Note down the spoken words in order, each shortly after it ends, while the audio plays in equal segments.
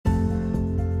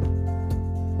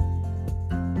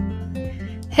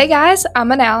Hey guys, I'm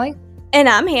Manali, And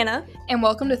I'm Hannah, and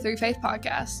welcome to Through Faith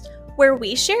Podcast, where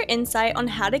we share insight on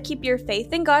how to keep your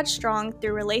faith in God strong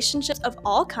through relationships of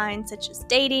all kinds, such as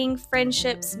dating,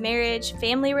 friendships, marriage,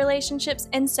 family relationships,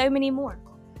 and so many more.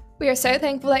 We are so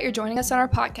thankful that you're joining us on our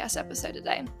podcast episode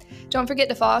today. Don't forget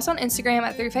to follow us on Instagram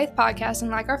at Through Faith Podcast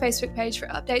and like our Facebook page for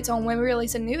updates on when we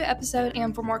release a new episode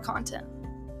and for more content.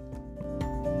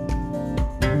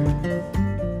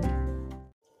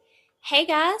 Hey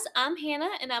guys, I'm Hannah,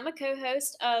 and I'm a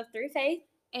co-host of Through Faith.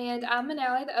 And I'm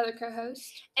Manali, the other co-host.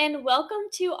 And welcome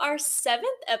to our 7th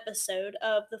episode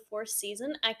of the 4th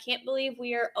season. I can't believe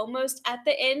we are almost at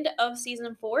the end of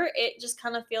season 4. It just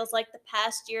kind of feels like the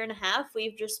past year and a half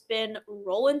we've just been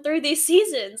rolling through these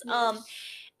seasons.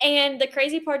 And the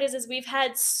crazy part is we've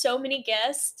had so many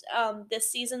guests this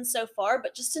season so far,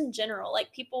 but just in general,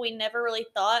 like people we never really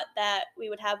thought that we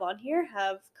would have on here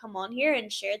have come on here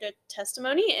and shared their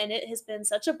testimony, and it has been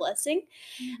such a blessing.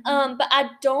 But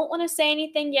I don't want to say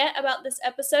anything yet about this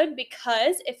episode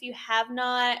because if you have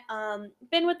not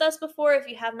been with us before, if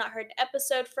you have not heard an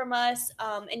episode from us,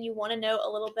 and you want to know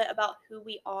a little bit about who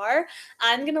we are,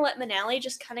 I'm going to let Manali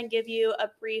just kind of give you a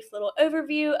brief little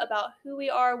overview about who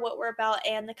we are, what we're about,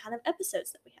 and the kind of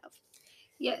episodes that we have.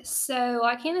 Yes, so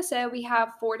like Hannah said, we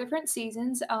have 4 different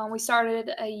seasons. We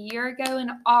started a year ago in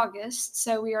August,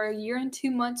 so we are a year and 2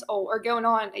 months old, or going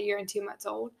on a year and 2 months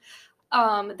old.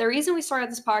 The reason we started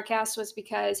this podcast was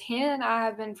because Hannah and I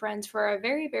have been friends for a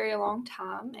very, very long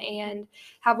time and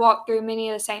have walked through many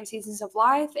of the same seasons of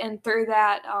life. And through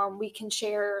that, we can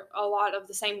share a lot of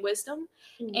the same wisdom.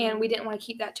 Mm-hmm. And we didn't want to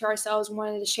keep that to ourselves. We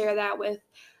wanted to share that with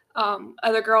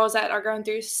other girls that are going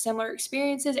through similar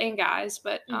experiences, and guys,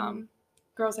 but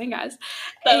girls and guys.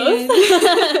 Both.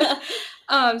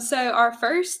 And, so our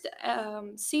first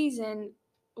season,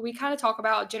 we kind of talk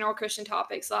about general Christian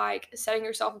topics like setting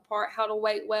yourself apart, how to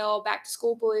wait well, back to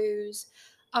school blues.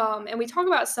 And we talk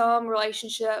about some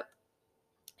relationship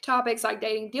topics like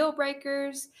dating deal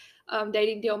breakers,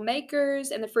 dating deal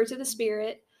makers, and the fruits of the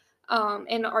Spirit.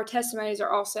 And our testimonies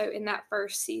are also in that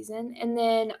first season. And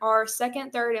then our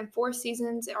second, third, and fourth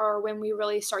seasons are when we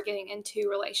really start getting into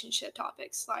relationship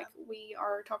topics like we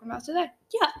are talking about today.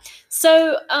 Yeah.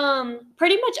 So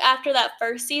pretty much after that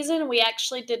first season, we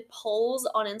actually did polls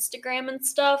on Instagram and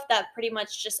stuff that pretty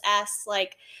much just asked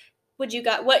like, what you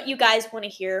guys want to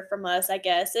hear from us, I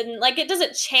guess. And like it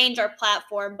doesn't change our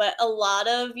platform, but a lot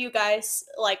of you guys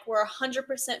like were 100%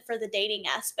 for the dating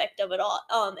aspect of it all.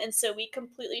 And so we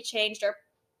completely changed our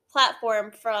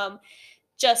platform from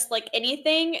just like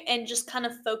anything and just kind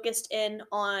of focused in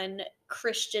on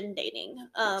Christian dating.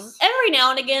 Every now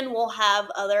and again we'll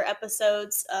have other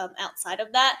episodes outside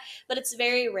of that, but it's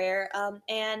very rare.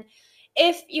 And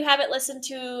if you haven't listened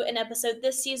to an episode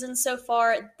this season so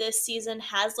far, this season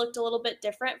has looked a little bit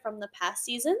different from the past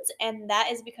seasons, and that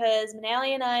is because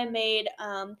Manali and I made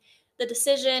the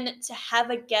decision to have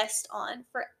a guest on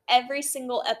for every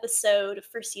single episode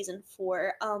for season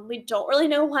 4. We don't really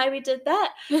know why we did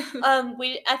that.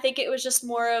 I think it was just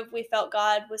more of we felt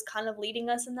God was kind of leading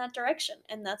us in that direction,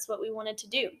 and that's what we wanted to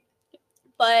do.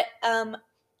 But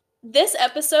this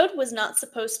episode was not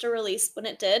supposed to release when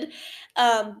it did,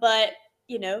 but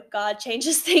you know, God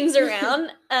changes things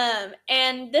around.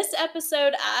 And this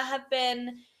episode, I have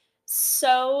been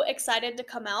so excited to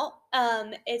come out.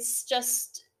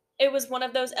 It was one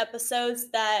of those episodes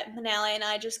that Manali and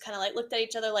I just kind of like looked at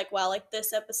each other like, wow, like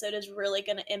this episode is really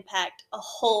going to impact a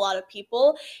whole lot of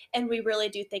people. And we really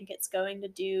do think it's going to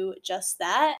do just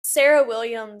that. Sarah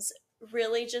Williams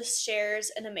really just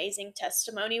shares an amazing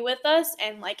testimony with us,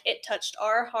 and like it touched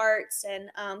our hearts. And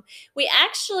we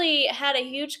actually had a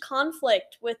huge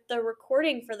conflict with the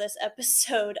recording for this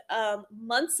episode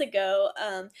months ago.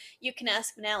 You can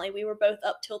ask Manali. We were both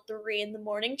up till 3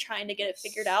 a.m. trying to get it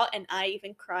figured out, and I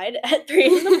even cried at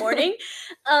 3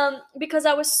 a.m. Because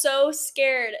I was so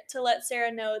scared to let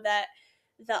Sarah know that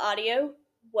the audio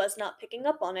was not picking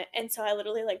up on it. And so I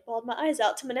literally like bawled my eyes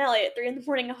out to Manali at 3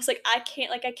 a.m. I was like, I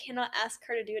cannot ask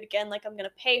her to do it again. Like I'm going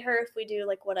to pay her if we do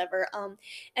like whatever.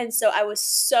 And so I was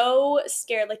so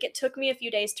scared. Like it took me a few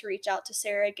days to reach out to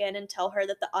Sarah again and tell her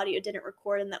that the audio didn't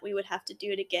record and that we would have to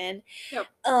do it again. Yep.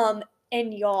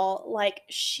 And y'all, like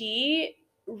she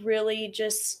really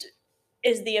just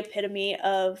is the epitome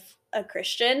of a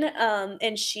Christian,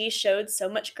 and she showed so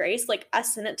much grace. Like I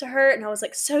sent it to her and I was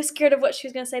like so scared of what she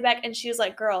was gonna say back, and she was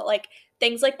like, girl, like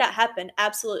things like that happen,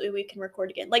 absolutely we can record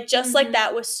again. Like just like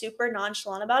that, was super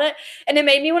nonchalant about it, and it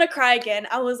made me want to cry again.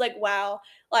 I was like, wow,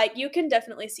 like you can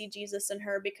definitely see Jesus in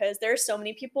her, because there are so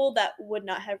many people that would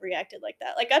not have reacted like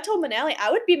that. Like I told Manali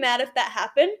I would be mad if that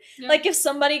happened. Like if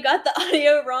somebody got the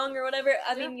audio wrong or whatever.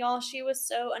 I mean, y'all, she was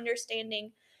so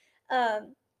understanding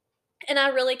And I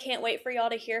really can't wait for y'all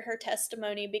to hear her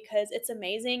testimony because it's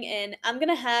amazing. And I'm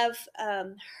gonna have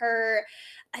her,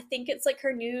 I think it's like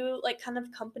her new like kind of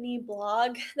company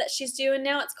blog that she's doing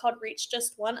now. It's called Reach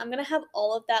Just One. I'm gonna have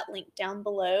all of that linked down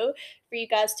below for you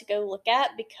guys to go look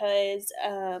at because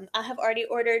I have already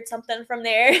ordered something from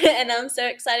there and I'm so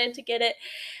excited to get it.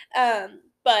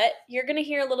 But you're going to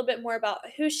hear a little bit more about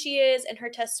who she is and her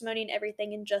testimony and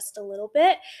everything in just a little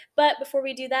bit. But before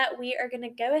we do that, we are going to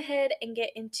go ahead and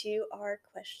get into our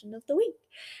question of the week.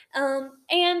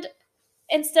 And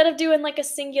instead of doing like a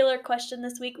singular question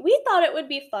this week, we thought it would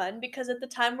be fun because at the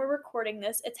time we're recording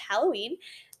this, it's Halloween.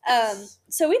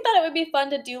 So we thought it would be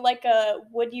fun to do like a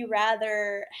Would You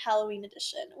Rather Halloween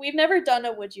edition. We've never done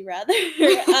a Would You Rather.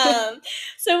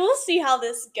 So we'll see how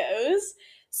this goes.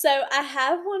 So I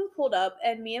have one pulled up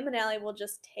and me and Manali will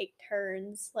just take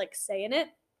turns like saying it.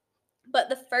 But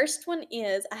the first one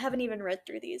is, I haven't even read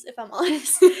through these if I'm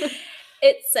honest.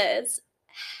 It says,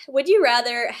 would you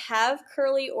rather have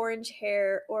curly orange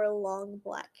hair or long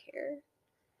black hair?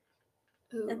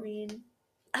 Ooh. I mean,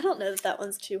 I don't know if that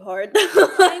one's too hard.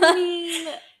 I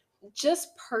mean, just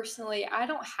personally, I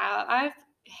have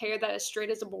hair that is straight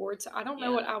as a board, so I don't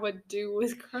know what I would do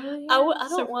with curly hair. I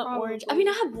don't want orange. I mean,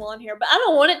 I have blonde hair, but I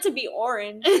don't want it to be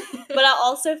orange. But I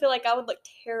also feel like I would look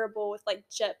terrible with like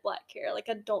jet black hair. Like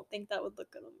I don't think that would look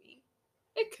good on me.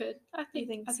 It could. I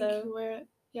think so. I think you wear it.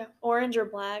 Yeah. Orange or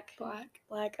black?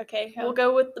 Black. Okay, Yeah. We'll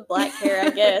go with the black hair, I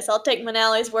guess. I'll take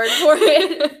Manali's word for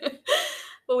it.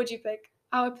 What would you pick?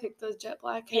 I would pick the jet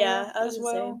black hair. Yeah, as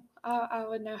well. I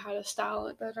would know how to style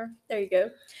it better. There you go.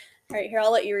 All right, here,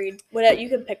 I'll let you read. You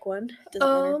can pick one.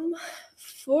 Doesn't matter.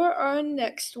 For our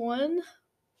next one,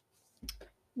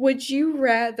 would you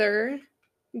rather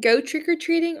go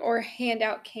trick-or-treating or hand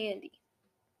out candy?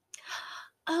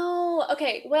 Oh,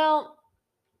 okay. Well,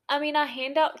 I mean, I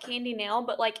hand out candy now,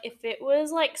 but like if it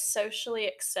was like socially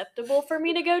acceptable for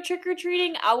me to go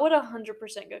trick-or-treating, I would 100%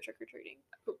 go trick-or-treating.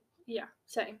 Yeah,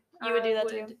 same. You would do that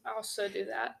too? Also do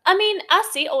that. I mean, I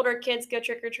see older kids go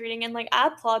trick-or-treating and like I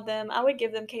applaud them. I would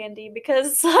give them candy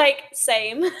because like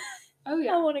same. Oh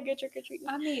yeah. I want to go trick-or-treating.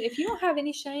 I mean, if you don't have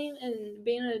any shame in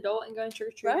being an adult and going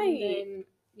trick-or-treating, then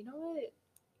you know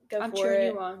what? I'm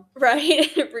cheering you on. Right.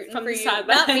 Rooting from for the you.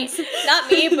 sidelines. Not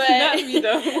me, but not me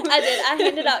though. I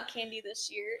handed out candy this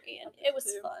year and it was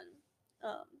fun.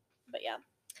 But yeah.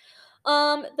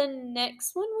 The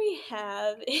next one we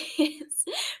have is,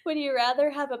 would you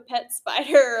rather have a pet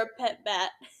spider or a pet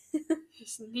bat?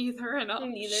 It's neither an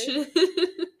option. Neither.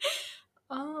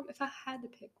 If I had to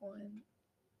pick one,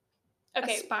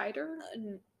 okay, a spider.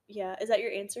 Yeah, is that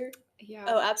your answer? Yeah.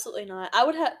 Oh, absolutely not. I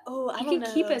would have. Oh, I don't know. You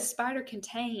can keep a spider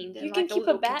contained. You can keep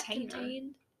a bat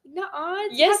contained. No,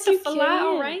 yes, you fly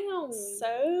can. around.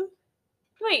 So,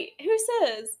 wait, who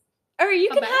says? Or you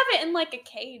can have it in like a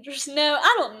cage or no,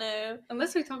 I don't know.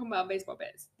 Unless we're talking about baseball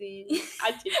bats, then I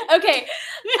take it. Okay,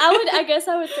 I guess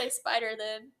I would say spider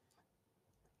then.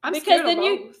 I'm because then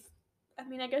both. I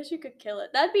mean, I guess you could kill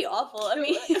it. That'd be awful. I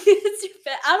mean, it's your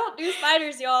pet. I don't do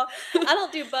spiders, y'all. I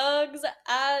don't do bugs.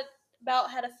 I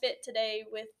about had a fit today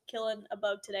with killing a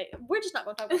bug today. We're just not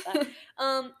going to talk about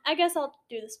that. I guess I'll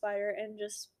do the spider and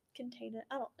just contain it.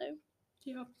 I don't know.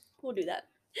 Yeah, we'll do that.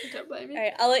 Don't blame me. All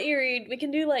right, I'll let you read. We can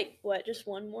do like what? Just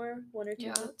one or two.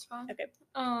 Yeah, that's fine. Okay.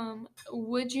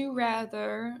 Would you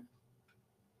rather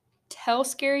tell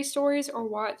scary stories or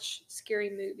watch scary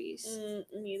movies?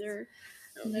 Neither.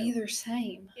 Neither,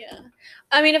 same. Yeah.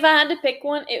 I mean, if I had to pick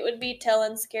one, it would be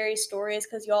telling scary stories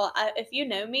because, y'all, if you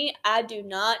know me, I do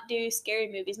not do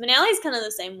scary movies. Manali's kind of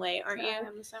the same way, aren't you? I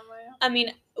am the same way. I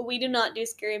mean, we do not do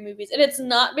scary movies. And it's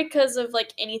not because of,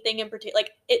 like, anything in particular.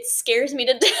 Like, it scares me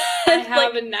to death. I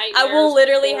have a nightmare. I will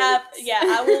literally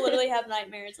have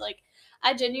nightmares. Like,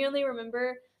 I genuinely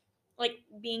remember, like,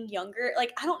 being younger.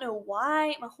 Like, I don't know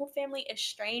why. My whole family is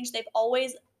strange. They've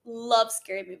always love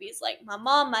scary movies. Like my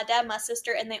mom, my dad, my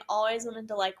sister, and they always wanted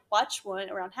to like watch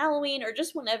one around Halloween or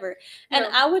just whenever. And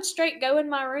I would straight go in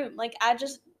my room. Like I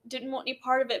just didn't want any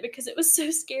part of it because it was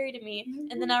so scary to me. Mm-hmm.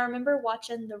 And then I remember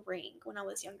watching The Ring when I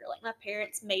was younger. Like my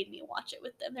parents made me watch it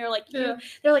with them. They're like, they're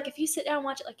like, if you sit down and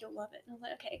watch it, like you'll love it. And I was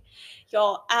like, okay,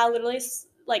 y'all. I literally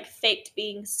like faked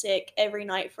being sick every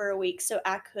night for a week so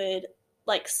I could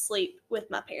like sleep with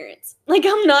my parents. Like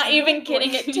I'm not even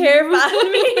kidding. It terrified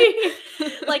me.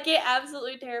 Like it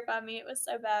absolutely terrified me. It was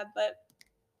so bad. But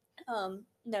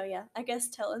no, yeah, I guess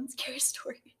telling scary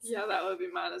stories. Yeah, that would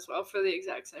be mine as well for the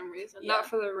exact same reason. Yeah. Not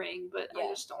for The Ring, but I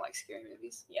just don't like scary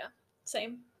movies. Yeah,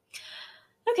 same.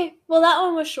 Okay, well that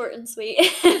one was short and sweet.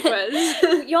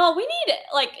 Was. Y'all, we need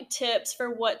like tips for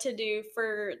what to do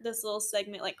for this little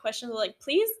segment, like questions. Like,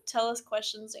 please tell us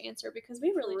questions to answer because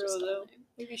we really just don't know.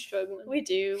 We be struggling. We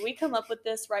do. We come up with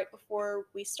this right before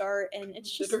we start, and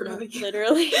it's just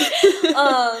Literally.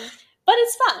 but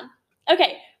it's fun.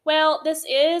 Okay, well, this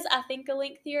is, I think, a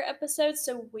lengthier episode,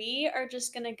 so we are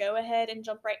just gonna go ahead and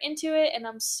jump right into it, and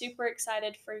I'm super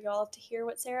excited for y'all to hear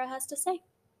what Sarah has to say.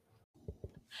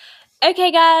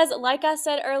 Okay, guys, like I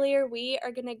said earlier, we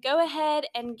are going to go ahead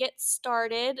and get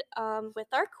started with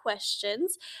our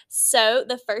questions. So,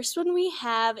 the first one we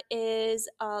have is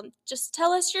just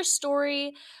tell us your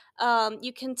story.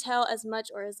 You can tell as much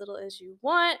or as little as you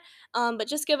want, but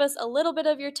just give us a little bit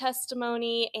of your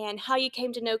testimony and how you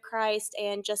came to know Christ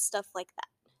and just stuff like that.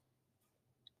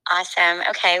 Awesome.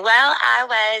 Okay. Well, I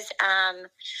was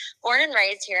born and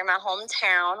raised here in my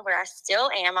hometown where I still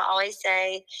am. I always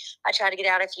say I tried to get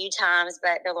out a few times,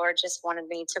 but the Lord just wanted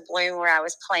me to bloom where I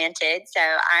was planted. So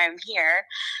I'm here.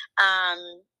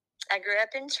 I grew up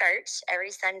in church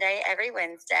every Sunday, every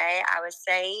Wednesday. I was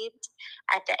saved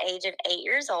at the age of 8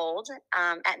 years old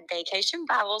at Vacation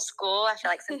Bible School. I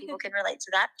feel like some people can relate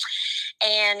to that.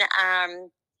 And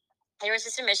there was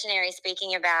just a missionary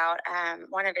speaking about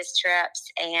one of his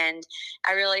trips, and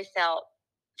I really felt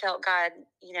God,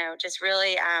 just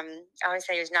really, I always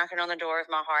say he was knocking on the door of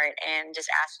my heart and just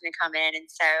asking to come in. And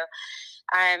so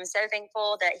I'm so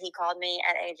thankful that he called me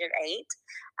at age of 8.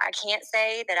 I can't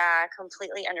say that I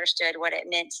completely understood what it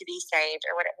meant to be saved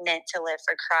or what it meant to live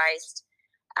for Christ.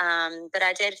 But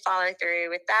I did follow through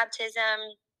with baptism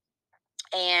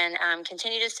and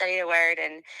continue to study the word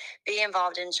and be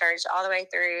involved in church all the way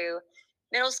through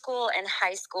middle school and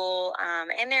high school,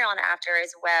 and there on after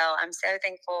as well. I'm so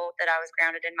thankful that I was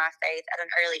grounded in my faith at an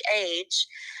early age.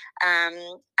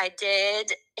 I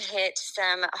did hit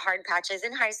some hard patches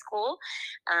in high school.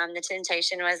 The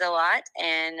temptation was a lot,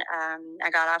 and I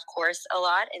got off course a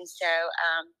lot. And so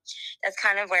that's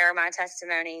kind of where my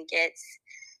testimony gets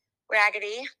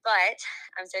raggedy, but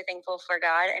I'm so thankful for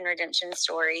God and redemption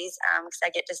stories because I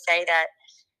get to say that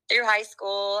through high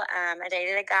school, I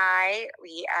dated a guy.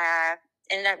 We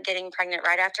ended up getting pregnant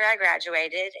right after I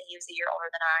graduated. He was a year older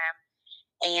than I am.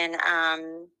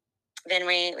 And then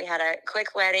we had a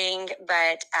quick wedding,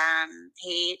 but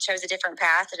he chose a different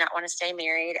path, did not want to stay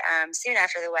married soon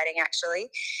after the wedding, actually.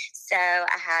 So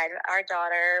I had our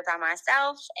daughter by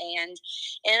myself and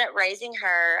ended up raising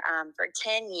her for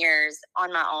 10 years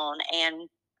on my own. And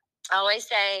I always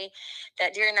say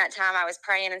that during that time I was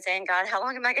praying and saying, God, how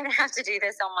long am I going to have to do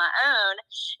this on my own?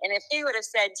 And if he would have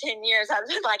said 10 years, I'd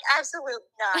been like, absolutely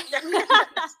not.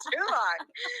 It's too long.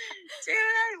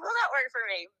 It will not work for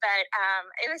me. But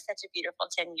it was such a beautiful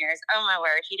 10 years. Oh, my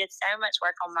word. He did so much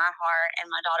work on my heart and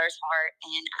my daughter's heart.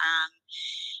 And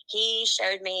he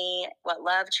showed me what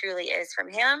love truly is from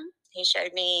him. He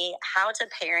showed me how to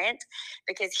parent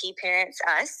because he parents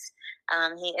us.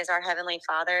 He is our Heavenly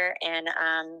Father. And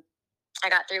I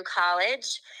got through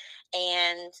college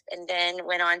and then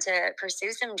went on to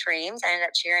pursue some dreams. I ended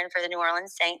up cheering for the New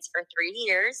Orleans Saints for 3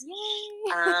 years.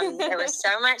 It was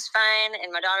so much fun,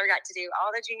 and my daughter got to do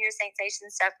all the junior sensation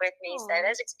stuff with me. Aww. So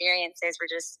those experiences were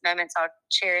just moments I'll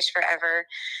cherish forever.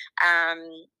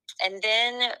 And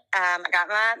then I got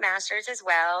my master's as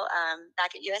well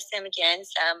back at USM again,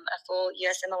 so I'm a full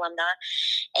USM alumni.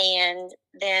 And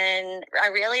then I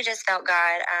really just felt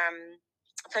God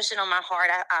pushing on my heart.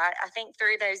 I think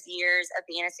through those years of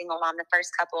being a single mom, the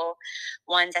first couple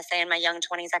ones I say in my young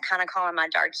 20s, I kind of call them my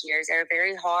dark years. They were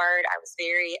very hard. I was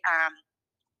very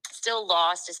still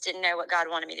lost, just didn't know what God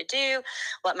wanted me to do,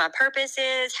 what my purpose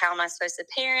is, how am I supposed to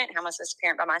parent, how am I supposed to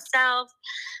parent by myself.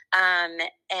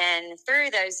 And through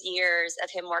those years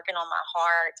of him working on my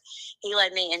heart, he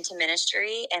led me into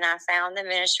ministry, and I found the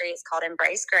ministry. It's called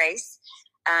Embrace Grace.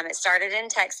 It started in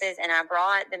Texas, and I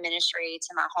brought the ministry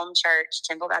to my home church,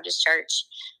 Temple Baptist Church,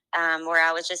 where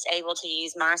I was just able to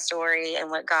use my story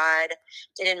and what God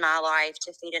did in my life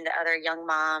to feed into other young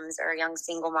moms or young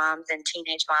single moms and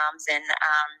teenage moms. And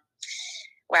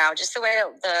wow, just the way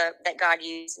that God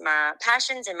used my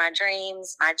passions and my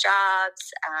dreams, my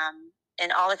jobs,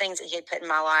 and all the things that he had put in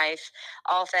my life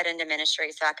all fed into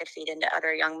ministry so I could feed into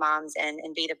other young moms and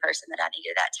be the person that I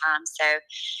needed at that time. So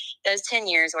those 10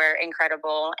 years were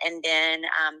incredible. And then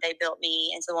they built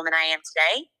me into the woman I am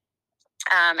today.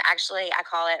 Actually, I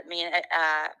call it me and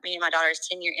my daughter's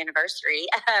 10-year anniversary.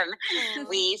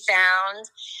 We found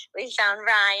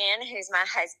Ryan, who's my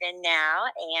husband now,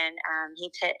 and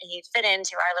he fit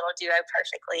into our little duo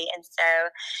perfectly. And so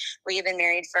we've been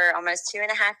married for almost 2.5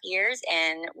 years,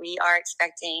 and we are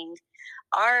expecting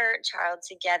our child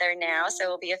together now. So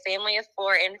we'll be a family of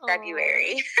 4 in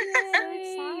February. So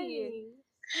exciting.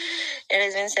 It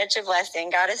has been such a blessing.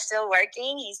 God is still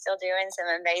working. He's still doing some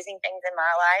amazing things in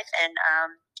my life and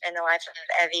in the life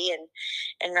of Evie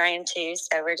and Ryan too.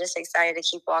 So we're just excited to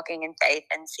keep walking in faith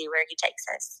and see where he takes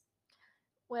us.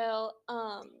 Well,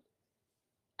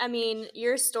 I mean,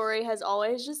 your story has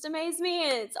always just amazed me,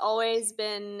 and it's always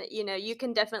been, you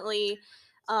can definitely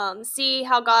see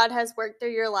how God has worked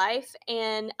through your life.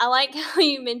 And I like how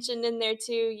you mentioned in there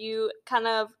too, you kind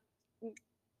of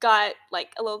got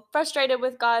like a little frustrated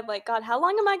with God, like, God, how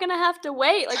long am I gonna have to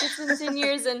wait? Like, it's been 10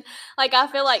 years. And like, I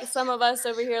feel like some of us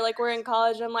over here, like, we're in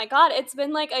college, and I'm like, God, it's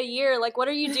been like a year, like, what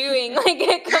are you doing?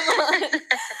 Like, come on.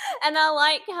 And I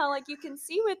like how, like, you can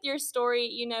see with your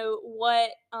story, what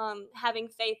having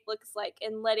faith looks like,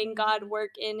 and letting God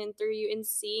work in and through you, and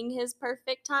seeing his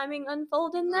perfect timing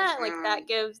unfold in that. Like,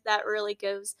 that really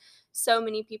gives so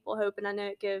many people hope, and I know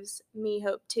it gives me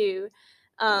hope too.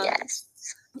 Yes.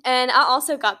 And I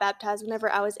also got baptized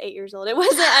whenever I was 8 years old. It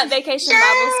wasn't at Vacation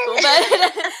Bible School,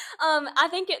 but I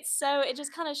think it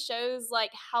just kind of shows like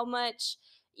how much,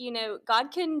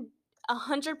 God can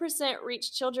 100%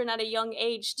 reach children at a young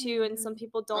age too. And some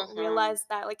people don't realize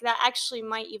that, like, that actually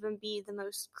might even be the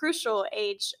most crucial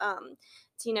age,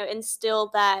 to, instill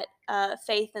that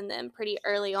faith in them pretty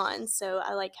early on. So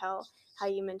I like how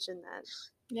you mentioned that.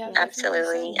 Yeah,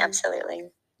 absolutely.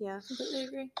 Absolutely. Yeah, completely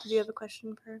agree. Do you have a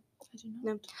question for her? I do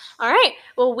not. No. All right.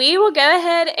 Well, we will go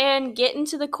ahead and get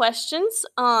into the questions.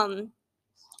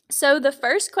 So the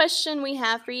first question we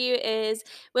have for you is,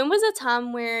 when was a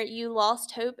time where you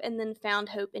lost hope and then found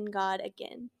hope in God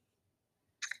again?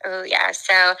 Oh, yeah.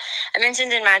 So I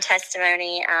mentioned in my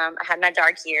testimony, I had my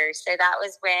dark years. So that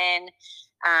was when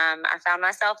I found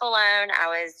myself alone. I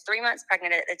was 3 months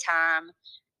pregnant at the time.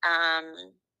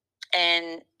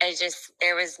 And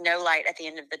there was no light at the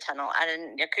end of the tunnel. I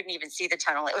couldn't even see the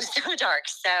tunnel. It was so dark.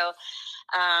 So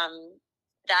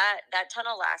that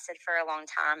tunnel lasted for a long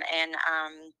time. And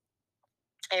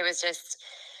it was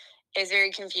a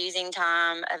very confusing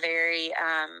time, a very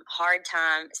hard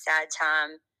time, sad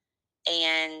time.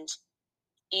 And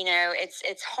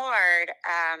it's hard,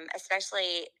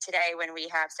 especially today when we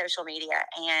have social media,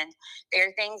 and there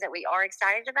are things that we are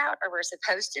excited about or we're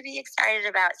supposed to be excited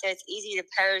about. So it's easy to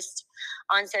post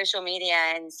on social media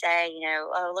and say,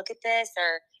 oh, look at this,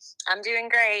 or I'm doing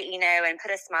great, and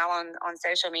put a smile on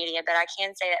social media. But I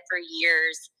can say that for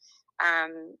years,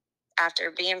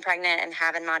 after being pregnant and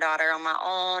having my daughter on my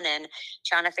own and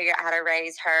trying to figure out how to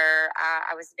raise her,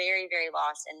 I was very, very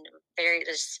lost and very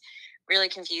just really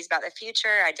confused about the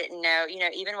future. I didn't know,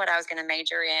 even what I was going to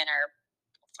major in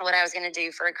or what I was going to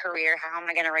do for a career. How am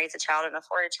I going to raise a child and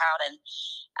afford a child?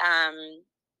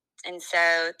 And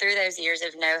so through those years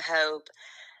of no hope,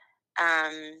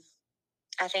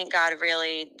 I think God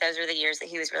really, those are the years that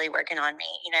he was really working on me.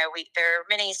 There are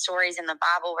many stories in the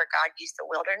Bible where God used the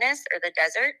wilderness or the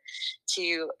desert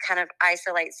to kind of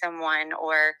isolate someone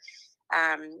or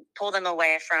pull them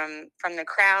away from the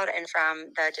crowd and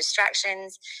from the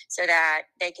distractions so that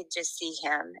they could just see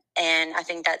him. And I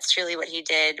think that's truly what he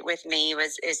did with me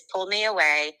is pulled me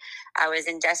away. I was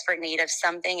in desperate need of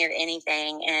something, of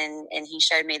anything, and he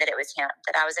showed me that it was him,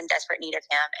 that I was in desperate need of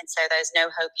him. And so those no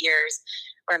hope years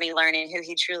were me learning who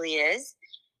he truly is,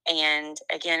 and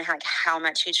again, how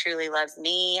much he truly loves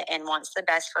me and wants the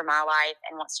best for my life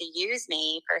and wants to use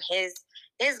me for his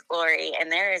glory.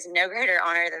 And there is no greater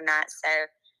honor than that. So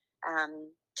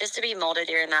just to be molded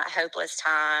during that hopeless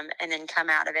time and then come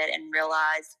out of it and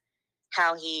realize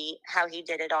how he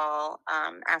did it all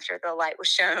after the light was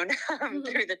shown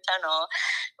through the tunnel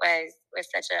was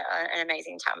such an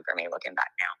amazing time for me looking back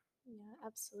now. Yeah,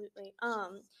 absolutely.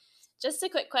 Just a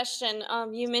quick question.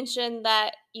 You mentioned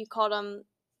that you called them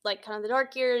like kind of the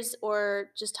dark years or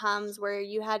just times where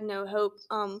you had no hope.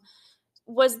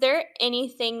 Was there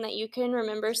anything that you can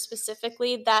remember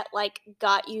specifically that like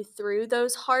got you through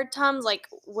those hard times? Like,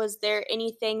 was there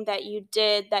anything that you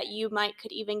did that you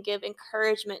could even give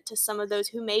encouragement to some of those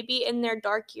who may be in their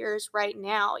dark years right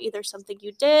now? Either something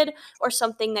you did or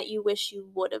something that you wish you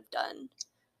would have done?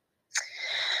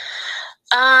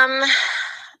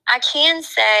 I can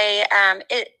say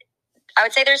I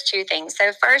would say there's two things.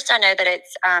 So first, I know that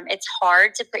it's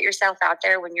hard to put yourself out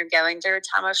there when you're going through a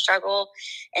time of struggle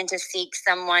and to seek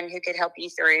someone who could help you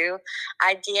through.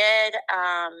 I did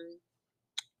I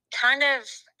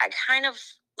kind of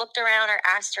looked around or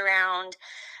asked around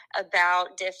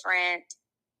about different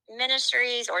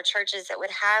ministries or churches that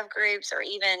would have groups or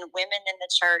even women in the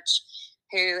church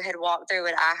who had walked through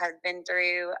what I had been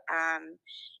through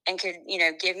and could,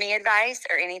 give me advice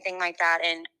or anything like that.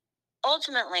 And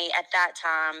ultimately at that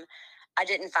time, I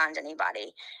didn't find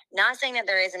anybody. Not saying that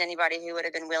there isn't anybody who would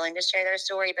have been willing to share their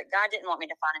story, but God didn't want me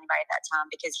to find anybody at that time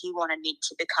because He wanted me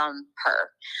to become her.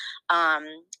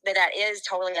 But that is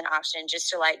totally an option, just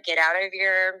to like get out of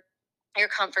your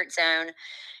comfort zone,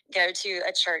 go to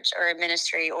a church or a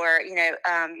ministry, or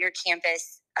your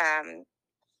campus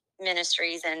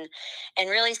ministries, and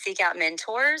really seek out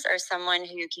mentors or someone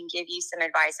who can give you some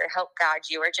advice or help guide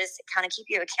you, or just kind of keep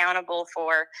you accountable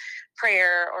for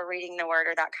prayer or reading the word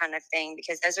or that kind of thing,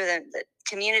 because those are the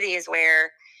community is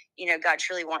where God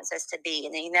truly wants us to be,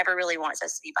 and He never really wants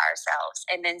us to be by ourselves.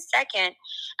 And then second,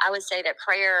 I would say that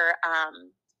prayer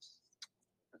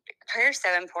is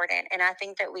so important, and I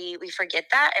think that we forget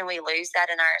that, and we lose that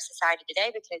in our society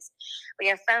today, because we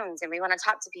have phones and we want to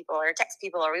talk to people or text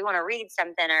people, or we want to read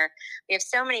something, or we have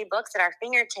so many books at our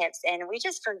fingertips, and we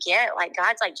just forget, like,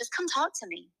 God's like, just come talk to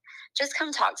me,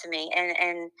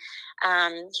 and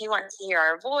He wants to hear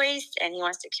our voice, and He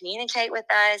wants to communicate with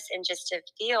us, and just to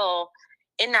feel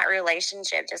in that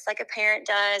relationship, just like a parent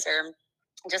does, or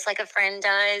just like a friend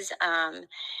does.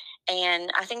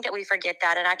 And I think that we forget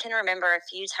that. And I can remember a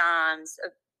few times,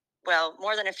 well,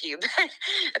 more than a few, but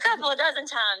a couple of dozen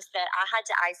times, that I had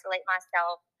to isolate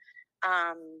myself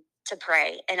to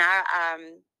pray. And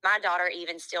my daughter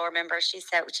even still remembers. She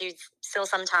still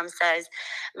sometimes says,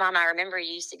 "Mom, I remember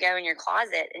you used to go in your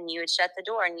closet and you would shut the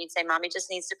door and you'd say, 'Mommy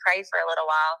just needs to pray for a little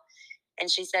while.'" And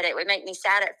she said it would make me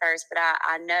sad at first, but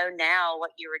I know now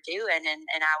what you were doing.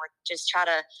 And I would just try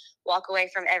to walk away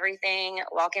from everything,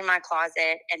 walk in my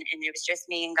closet, and it was just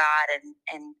me and God,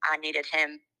 and I needed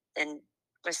Him, and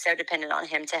was so dependent on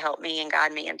Him to help me and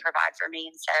guide me and provide for me.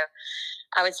 And so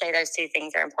I would say those two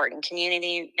things are important: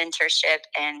 community, mentorship,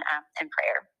 and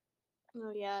prayer.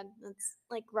 Oh yeah, that's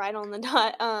like right on the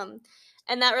dot.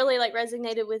 And that really like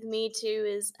resonated with me too,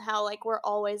 is how like we're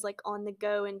always like on the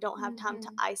go and don't have time to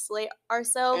isolate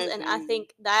ourselves. And I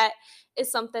think that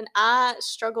is something I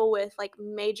struggle with like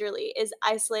majorly, is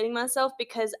isolating myself,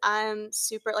 because I'm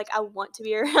super like, I want to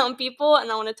be around people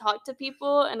and I want to talk to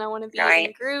people and I want to be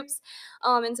in groups.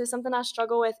 And so something I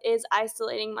struggle with is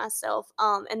isolating myself.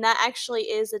 And that actually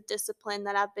is a discipline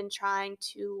that I've been trying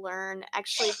to learn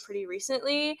actually pretty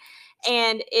recently.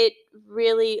 And it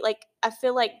really, like, I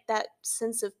feel like that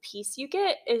sense of peace you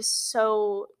get is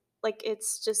so, like,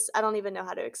 it's just, I don't even know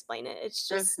how to explain it. It's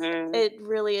just, it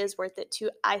really is worth it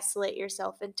to isolate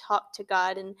yourself and talk to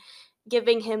God and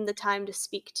giving Him the time to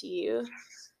speak to you.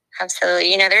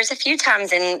 Absolutely. There's a few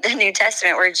times in the New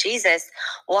Testament where Jesus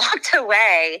walked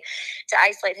away to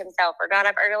isolate Himself, or got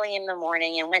up early in the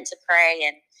morning and went to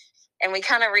pray. And we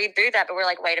kind of read through that, but we're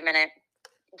like, wait a minute.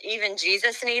 Even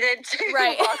Jesus needed to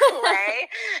walk away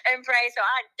and pray. So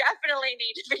I definitely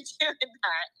need to be doing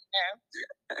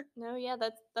that. No, yeah,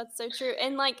 that's so true.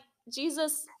 And like,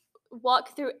 Jesus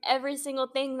walked through every single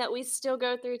thing that we still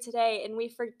go through today, and we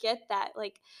forget that.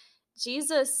 Like,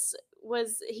 Jesus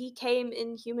he came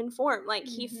in human form. Like,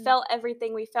 He felt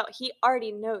everything we felt. He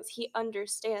already knows. He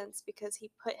understands, because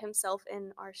He put Himself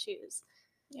in our shoes.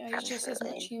 Yeah, He's just as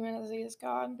much human as He is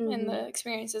God, and the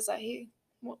experiences that He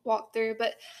walked through.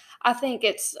 But I think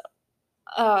it's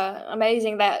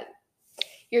amazing that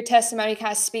your testimony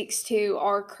kind of speaks to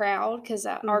our crowd, because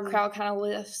our crowd kind of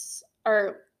lifts,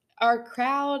 or our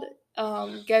crowd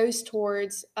goes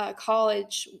towards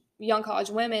young college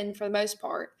women for the most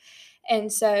part.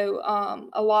 And so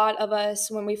a lot of us,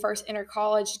 when we first enter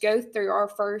college, go through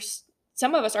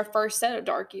some of us, our first set of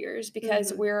dark years,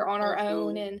 because we're on our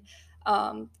own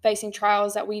and facing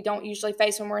trials that we don't usually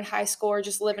face when we're in high school or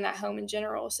just living at home in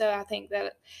general. So I think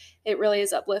that it really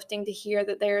is uplifting to hear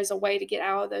that there is a way to get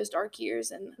out of those dark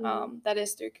years, and that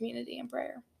is through community and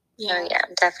prayer. Oh yeah,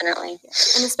 definitely.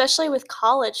 And especially with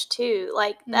college too,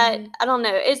 like that, I don't know,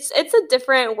 it's a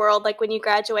different world, like when you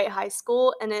graduate high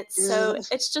school, and it's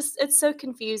so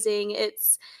confusing.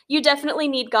 You definitely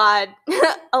need God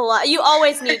a lot. You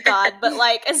always need God, but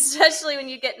like, especially when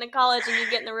you get into college and you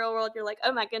get in the real world, you're like,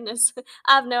 oh my goodness,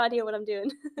 I have no idea what I'm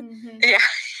doing. Yeah.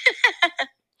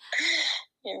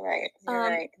 You're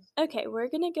right. Okay, we're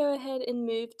going to go ahead and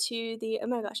move to oh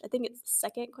my gosh, I think it's the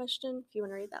second question. If you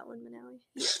want to read that one, Manali.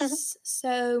 Yes.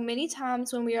 So many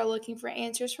times when we are looking for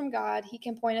answers from God, He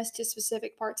can point us to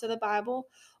specific parts of the Bible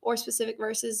or specific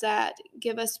verses that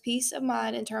give us peace of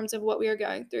mind in terms of what we are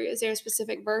going through. Is there a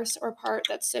specific verse or part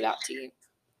that stood out to you?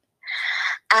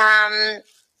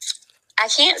 I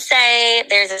can't say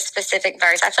there's a specific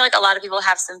verse. I feel like a lot of people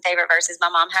have some favorite verses. My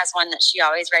mom has one that she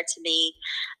always read to me.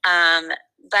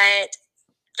 But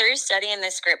through studying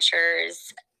the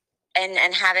scriptures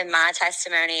and having my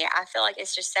testimony, I feel like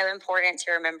it's just so important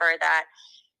to remember that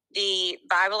the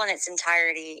Bible in its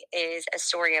entirety is a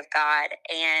story of God.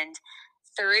 And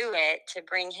through it to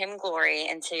bring him glory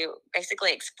and to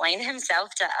basically explain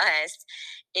himself to us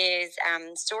is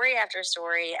story after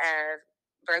story of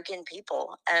broken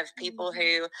people, of people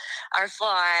who are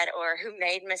flawed or who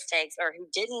made mistakes or who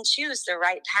didn't choose the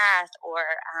right path or,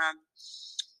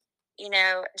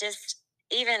 just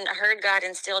even heard God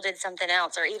and still did something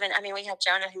else. Or even, we had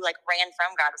Jonah who like ran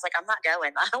from God. It was like, I'm not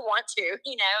going, I don't want to,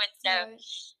 And so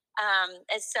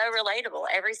it's so relatable.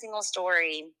 Every single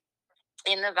story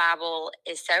in the Bible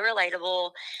is so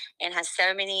relatable and has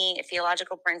so many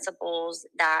theological principles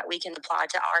that we can apply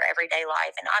to our everyday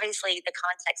life. And obviously, the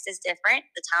context is different,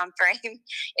 the time frame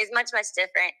is much, much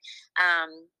different.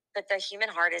 But the human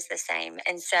heart is the same.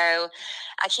 And so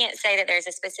I can't say that there's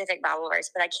a specific Bible verse,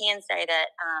 but I can say that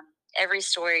every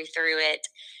story through it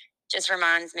just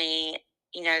reminds me,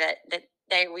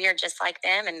 that we are just like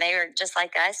them and they are just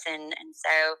like us. And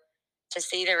so to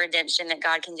see the redemption that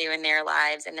God can do in their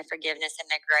lives and the forgiveness and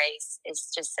the grace is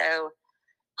just so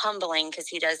humbling because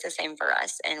he does the same for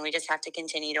us. And we just have to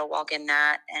continue to walk in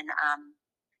that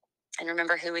and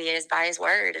remember who he is by his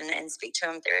word and speak to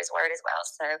him through his word as well.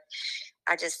 So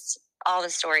all the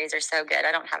stories are so good.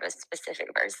 I don't have a specific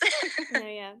verse. No,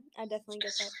 yeah, I definitely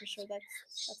get that for sure.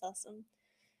 That's awesome.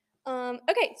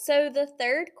 Okay, so the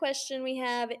third question we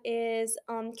have is,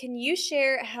 can you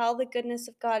share how the goodness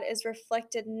of God is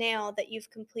reflected now that you've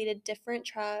completed different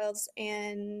trials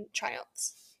and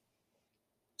triumphs?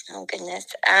 Oh, goodness.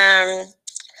 So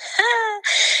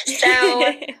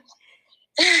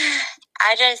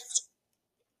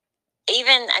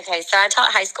so I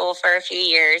taught high school for a few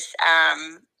years.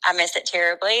 I miss it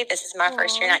terribly. This is my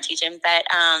first year not teaching, but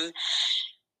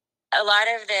a lot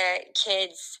of the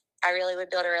kids I really would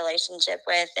build a relationship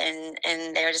with, and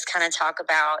they would just kind of talk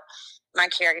about my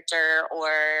character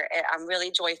or I'm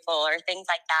really joyful or things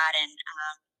like that. And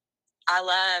I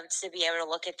love to be able to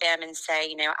look at them and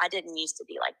say, I didn't used to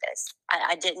be like this.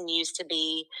 I didn't used to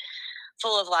be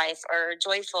full of life or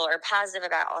joyful or positive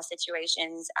about all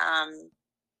situations.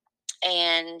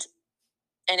 And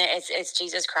it's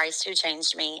Jesus Christ who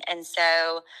changed me. And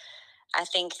so I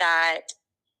think that,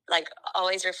 like,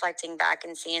 always reflecting back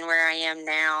and seeing where I am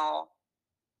now,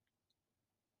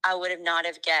 I would have not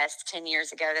have guessed 10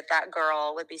 years ago that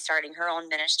girl would be starting her own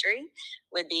ministry,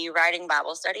 would be writing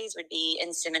Bible studies, would be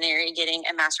in seminary getting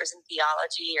a master's in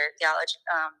theology or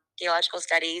theological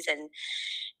studies.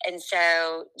 And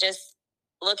so just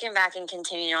looking back and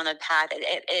continuing on the path,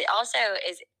 it also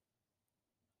is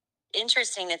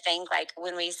interesting to think, like,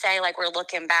 when we say like we're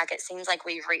looking back, it seems like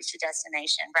we've reached a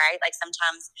destination, right? Like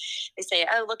sometimes they say,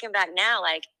 oh, looking back now,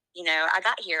 like, I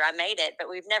got here, I made it, but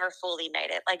we've never fully made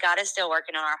it. Like God is still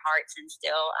working on our hearts and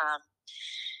still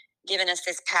giving us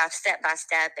this path step by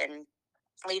step and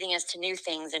leading us to new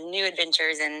things and new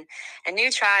adventures and new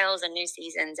trials and new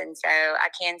seasons. And so I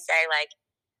can say, like,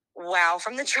 wow,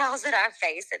 from the trials that I've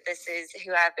faced, that this is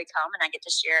who I've become, and I get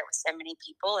to share it with so many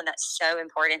people, and that's so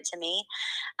important to me.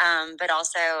 But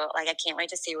also, like, I can't wait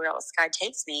to see where else God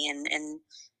takes me, and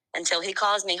until He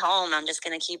calls me home, I'm just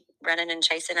going to keep running and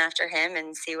chasing after Him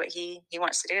and see what He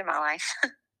wants to do in my life.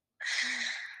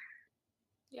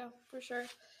 Yeah, for sure.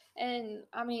 And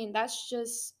that's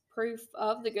just proof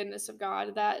of the goodness of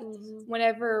God that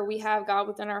whenever we have God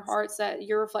within our hearts, that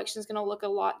your reflection is going to look a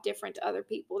lot different to other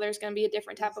people. There's going to be a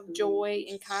different type of joy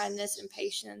and kindness and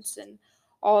patience and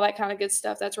all that kind of good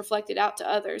stuff that's reflected out to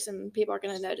others, and people are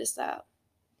going to notice that.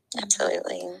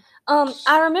 Absolutely.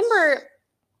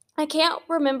 I can't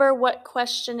remember what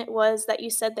question it was that you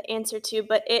said the answer to,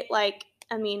 but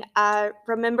I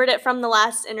remembered it from the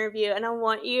last interview, and I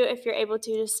want you, if you're able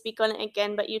to speak on it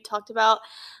again, but you talked about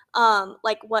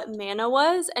what manna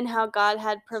was and how God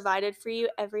had provided for you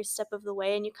every step of the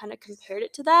way, and you kind of compared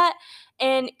it to that.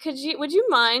 And would you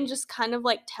mind just kind of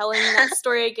like telling that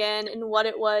story again and what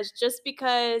it was, just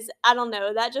because, I don't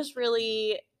know, that just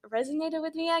really resonated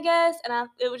with me, I guess, and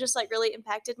it was just like really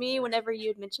impacted me whenever you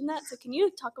had mentioned that. So can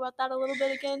you talk about that a little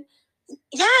bit again?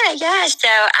 Yeah. So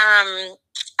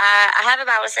I have a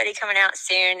Bible study coming out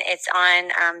soon. It's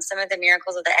on some of the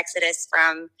miracles of the Exodus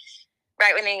from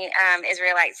right when the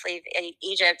Israelites leave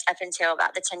Egypt up until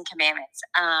about the Ten Commandments.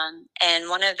 And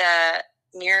one of the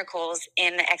miracles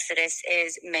in the Exodus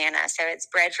is manna. So it's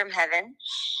bread from heaven.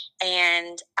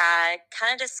 And I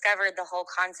kind of discovered the whole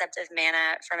concept of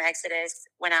manna from Exodus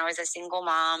when I was a single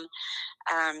mom.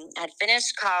 Had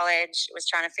finished college, was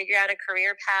trying to figure out a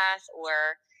career path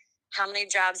or how many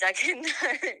jobs I can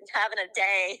have in a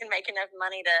day and make enough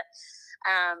money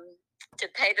to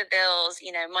pay the bills,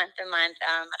 month to month.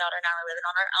 My daughter and I were living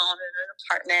on our own in an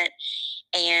apartment,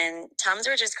 and times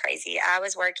were just crazy. I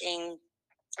was working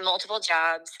multiple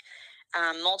jobs.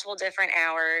 multiple different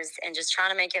hours and just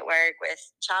trying to make it work with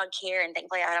childcare. And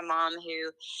thankfully, I had a mom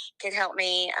who could help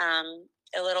me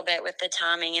a little bit with the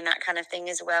timing and that kind of thing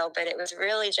as well. But it was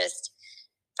really just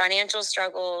financial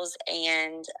struggles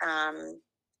and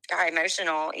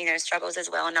emotional, struggles as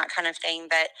well and that kind of thing.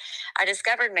 But I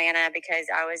discovered Manna because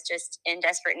I was just in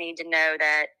desperate need to know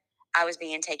that I was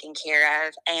being taken care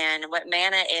of. And what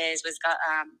manna was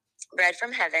bread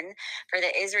from heaven for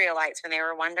the Israelites when they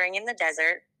were wandering in the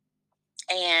desert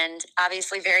and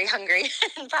obviously very hungry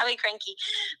and probably cranky.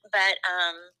 But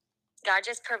God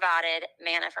just provided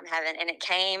manna from heaven, and it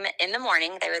came in the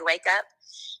morning. They would wake up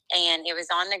and it was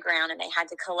on the ground and they had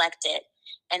to collect it.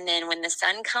 And then when the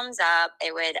sun comes up,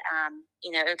 it would,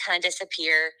 it would kind of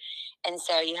disappear. And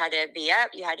so you had to be up,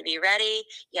 you had to be ready,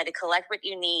 you had to collect what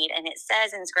you need. And it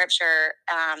says in scripture,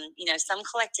 some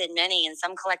collected many and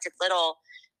some collected little,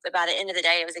 but by the end of the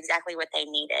day, it was exactly what they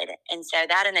needed. And so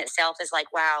that in itself is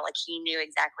like, wow, like he knew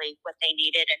exactly what they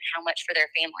needed and how much for their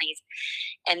families.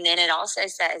 And then it also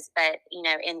says, but,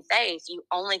 in faith, you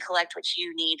only collect what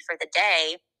you need for the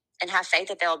day and have faith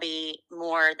that there'll be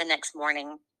more the next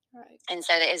morning. Right. And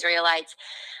so the Israelites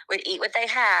would eat what they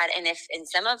had, and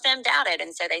some of them doubted,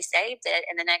 and so they saved it.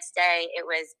 And the next day, it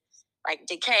was like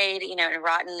decayed, and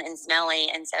rotten and smelly,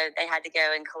 and so they had to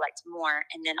go and collect more.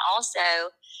 And then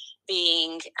also,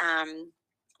 being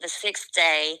the sixth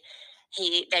day,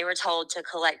 they were told to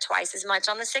collect twice as much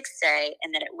on the sixth day,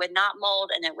 and that it would not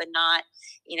mold and it would not,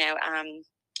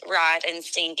 rot and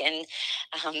stink and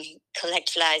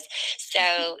collect flies.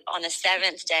 So on the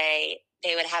seventh day,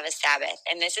 they would have a Sabbath.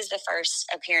 And this is the first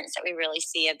appearance that we really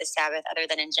see of the Sabbath, other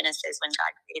than in Genesis when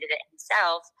God created it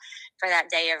himself for that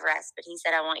day of rest. But he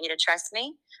said, I want you to trust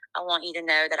me. I want you to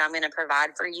know that I'm going to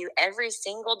provide for you every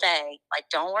single day. Like,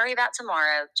 don't worry about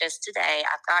tomorrow. Just today,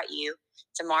 I've got you.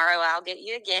 Tomorrow, I'll get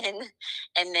you again.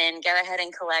 And then go ahead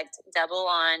and collect double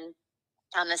on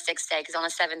the sixth day, because on the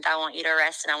seventh, I want you to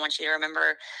rest and I want you to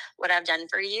remember what I've done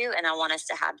for you. And I want us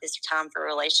to have this time for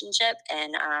relationship.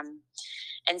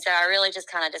 And so I really just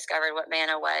kind of discovered what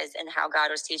manna was and how God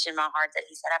was teaching my heart that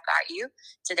he said, I've got you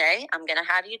today. I'm going to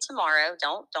have you tomorrow.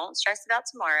 Don't stress about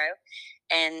tomorrow.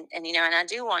 And I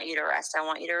do want you to rest. I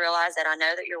want you to realize that I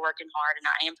know that you're working hard and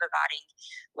I am providing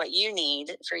what you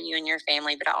need for you and your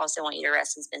family, but I also want you to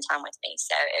rest and spend time with me.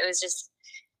 So it was just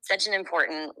such an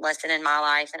important lesson in my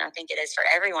life. And I think it is for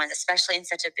everyone, especially in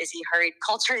such a busy, hurried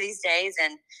culture these days.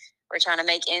 And we're trying to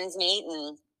make ends meet,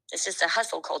 and it's just a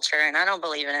hustle culture, and I don't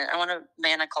believe in it. I want a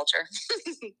manna culture.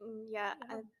 Yeah,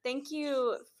 thank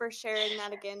you for sharing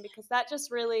that again, because that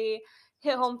just really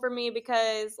hit home for me,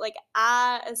 because like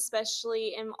I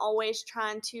especially am always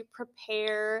trying to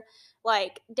prepare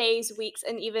like days, weeks,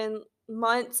 and even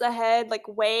months ahead, like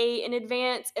way in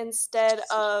advance, instead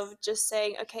of just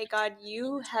saying, okay, God,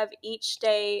 you have each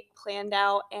day planned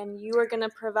out and you are going to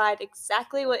provide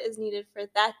exactly what is needed for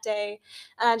that day.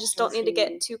 And I just don't need to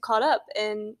get too caught up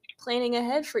in planning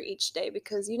ahead for each day,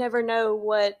 because you never know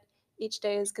what each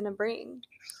day is going to bring.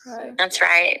 Right. That's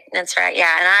right.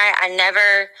 Yeah. And I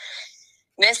never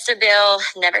missed a bill,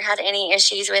 never had any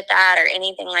issues with that or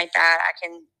anything like that. I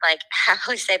can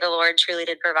happily say the Lord truly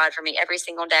did provide for me every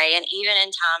single day. And even in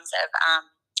times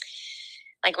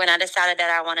of when I decided that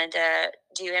I wanted to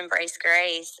do Embrace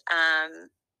Grace,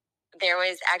 there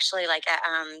was actually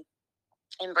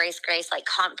a Embrace Grace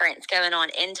conference going on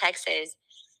in Texas.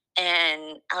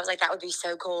 And I was like, that would be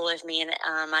so cool if me and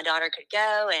my daughter could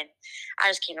go. And I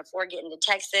just can't afford getting to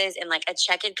Texas. And a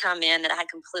check had come in that I had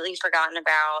completely forgotten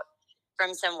about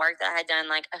from some work that I had done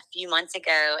a few months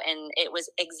ago. And it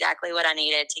was exactly what I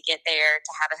needed to get there,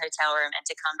 to have a hotel room and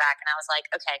to come back. And I was like,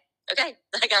 okay.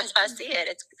 I see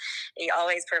it. He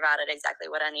always provided exactly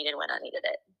what I needed when I needed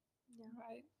it. Yeah,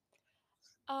 right.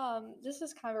 This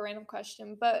is kind of a random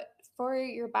question, but for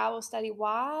your Bible study,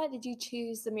 why did you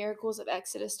choose the miracles of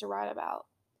Exodus to write about?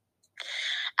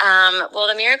 Well,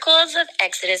 the miracles of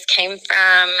Exodus came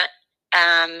from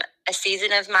a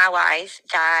season of my life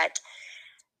that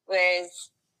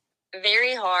was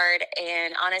very hard.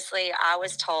 And honestly, I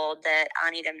was told that I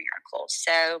need a miracle.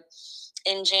 So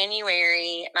in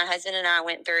January, my husband and I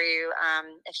went through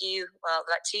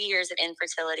about 2 years of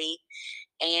infertility.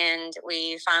 And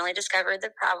we finally discovered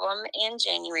the problem in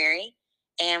January.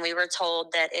 And we were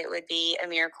told that it would be a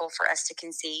miracle for us to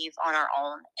conceive on our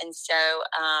own. And so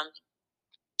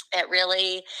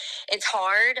it's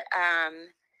hard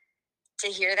to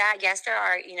hear that. Yes, there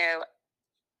are,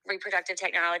 reproductive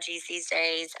technologies these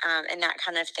days and that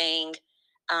kind of thing.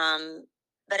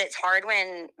 But it's hard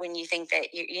when you think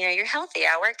that you're healthy.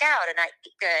 I work out and I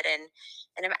eat good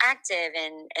and I'm active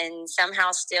and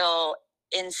somehow still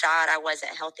inside I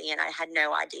wasn't healthy and I had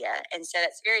no idea. And so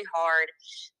it's very hard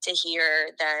to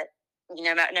hear that,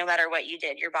 no matter what you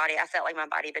did, your body, I felt like my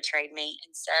body betrayed me.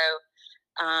 And so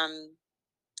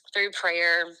through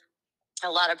prayer, a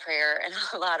lot of prayer and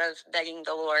a lot of begging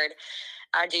the Lord,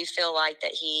 I do feel like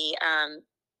that he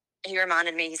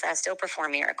reminded me, he said, I still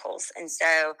perform miracles. And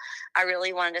so I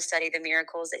really wanted to study the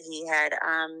miracles that he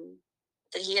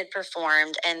had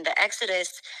performed. And the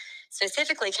Exodus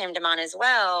specifically came to mind as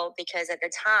well, because at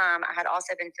the time I had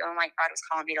also been feeling like God was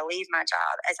calling me to leave my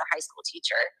job as a high school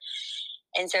teacher.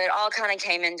 And so it all kind of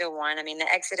came into one. I mean,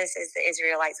 the Exodus is the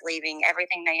Israelites leaving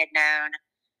everything they had known,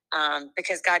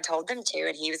 because God told them to,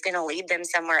 and he was going to lead them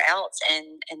somewhere else.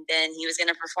 And then he was going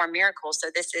to perform miracles. So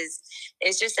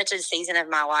it's just such a season of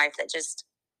my life that just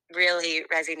really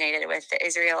resonated with the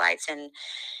Israelites and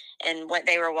what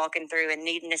they were walking through and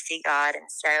needing to see God. And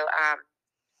so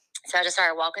I just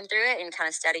started walking through it and kind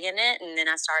of studying it. And then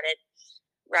I started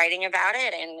writing about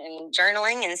it and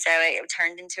journaling. And so it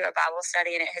turned into a Bible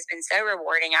study, and it has been so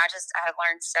rewarding. I have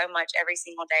learned so much every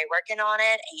single day working on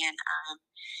it. And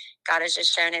God has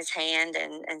just shown his hand.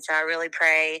 And so I really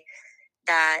pray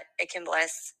that it can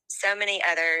bless so many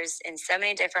others in so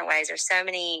many different ways. There's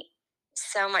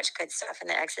so much good stuff in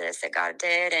the Exodus that God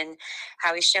did, and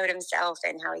how he showed himself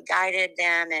and how he guided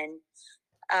them. And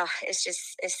it's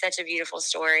such a beautiful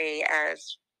story of,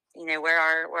 where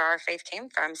our faith came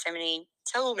from so many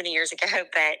years ago.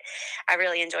 But I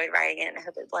really enjoyed writing it, and I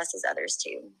hope it blesses others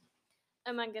too.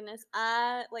 Oh my goodness,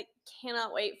 I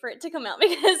cannot wait for it to come out,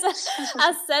 because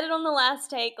I said it on the last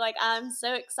take. I'm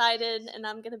so excited, and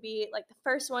I'm gonna be the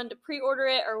first one to pre-order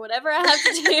it or whatever I have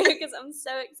to do, because I'm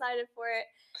so excited for it.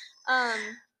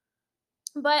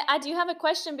 But I do have a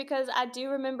question, because I do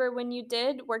remember when you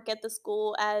did work at the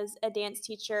school as a dance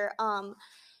teacher.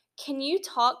 Can you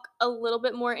talk a little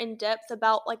bit more in depth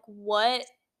about what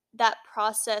that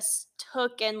process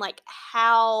took, and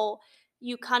how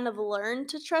you kind of learned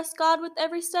to trust God with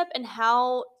every step, and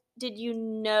how did you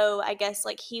know, I guess,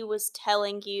 he was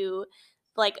telling you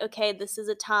okay, this is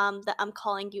a time that I'm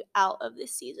calling you out of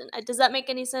this season? Does that make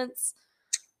any sense?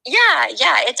 Yeah,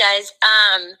 it does.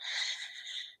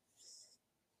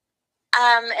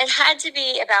 It had to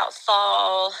be about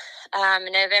fall,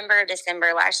 November,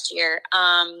 December last year.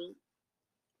 And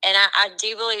I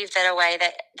do believe that a way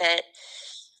that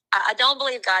I don't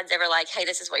believe God's ever like, hey,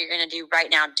 this is what you're going to do right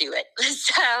now, do it.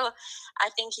 So I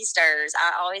think he stirs.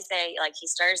 I always say, he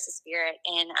stirs the spirit.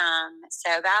 And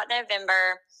so about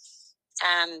November,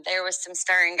 there was some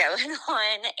stirring going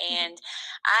on. And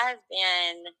I've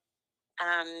been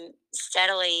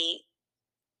steadily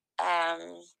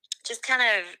just kind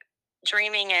of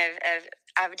dreaming of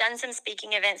I've done some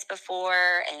speaking events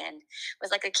before, and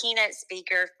was a keynote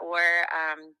speaker for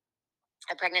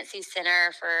a pregnancy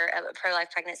center, for a pro-life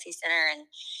pregnancy center,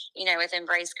 and with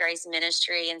Embrace Grace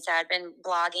Ministry. And so I'd been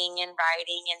blogging and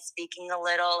writing and speaking a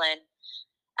little, and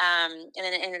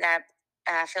then it ended up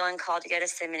feeling called to go to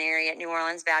seminary at New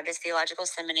Orleans Baptist Theological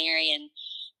Seminary, and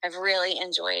I've really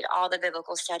enjoyed all the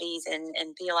biblical studies and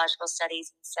theological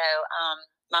studies. And so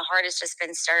my heart has just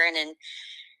been stirring, and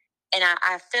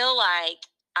I feel like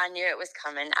I knew it was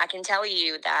coming. I can tell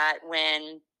you that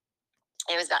when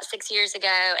it was about 6 years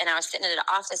ago, and I was sitting at an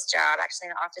office job at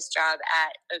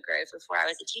Oak Grove before I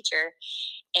was a teacher,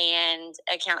 and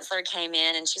a counselor came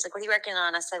in, and she's like, what are you working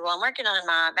on? I said, well, I'm working on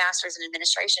my master's in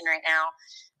administration right now.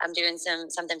 I'm doing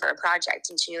something for a project.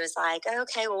 And she was like, oh,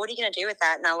 okay, well, what are you going to do with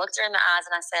that? And I looked her in the eyes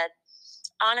and I said,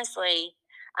 honestly,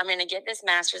 I'm going to get this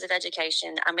master's of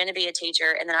education. I'm going to be a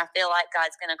teacher. And then I feel like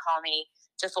God's going to call me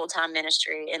to full-time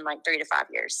ministry in 3 to 5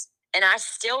 years. And I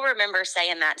still remember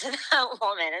saying that to that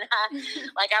woman. And I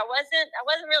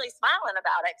wasn't really smiling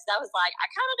about it, because I was like, I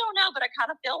kind of don't know, but I kind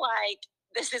of feel like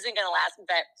this isn't going to last.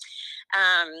 But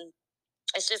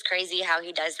it's just crazy how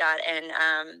he does that, and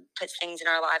puts things in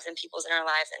our lives and people's in our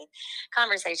lives and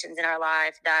conversations in our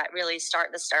life that really start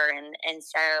the stir. And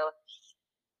so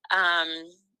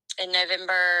in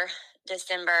November,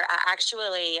 December, I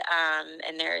actually,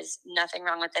 and there's nothing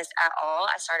wrong with this at all,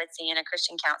 I started seeing a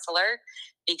Christian counselor,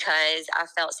 because I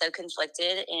felt so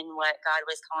conflicted in what God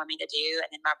was calling me to do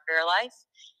and in my prayer life.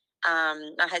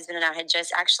 My husband and I had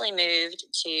just actually moved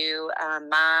to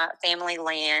my family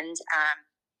land.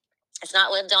 It's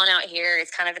not lived on out here. It's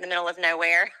kind of in the middle of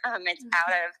nowhere. It's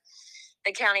out of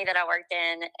the county that I worked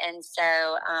in. And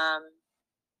so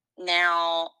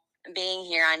now being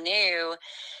here, I knew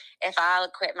if I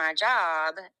quit my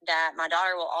job, that my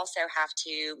daughter will also have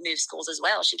to move schools as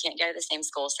well. She can't go to the same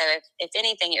school. So if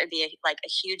anything, it would be a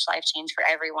huge life change for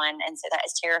everyone. And so that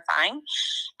is terrifying.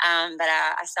 But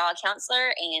I saw a counselor,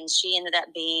 and she ended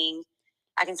up being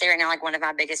I can say right now, like one of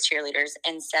my biggest cheerleaders.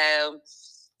 And so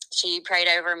she prayed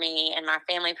over me and my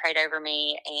family prayed over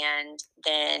me. And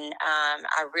then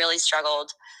I really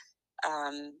struggled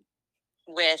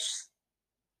with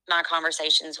my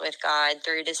conversations with God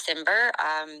through December.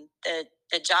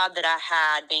 The job that I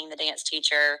had, being the dance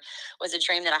teacher, was a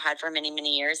dream that I had for many,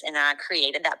 many years, and I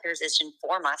created that position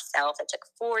for myself. It took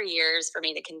 4 years for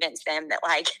me to convince them that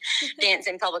like dance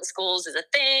in public schools is a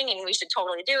thing and we should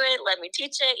totally do it. Let me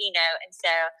teach it, And so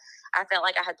I felt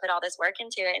like I had put all this work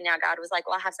into it, and now God was like,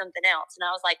 "Well, I have something else," and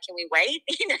I was like, "Can we wait?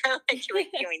 Can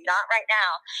we not right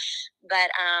now?"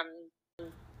 But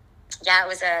yeah,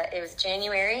 it was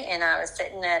January, and I was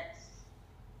sitting at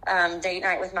date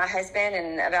night with my husband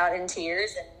and about in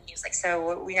tears, and he was like, "So,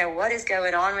 what is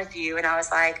going on with you?" And I was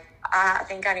like, "I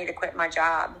think I need to quit my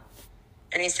job."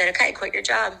 And he said, "Okay, quit your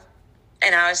job."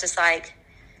 And I was just like,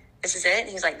 "This is it?" And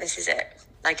he was like, "This is it.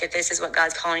 Like, if this is what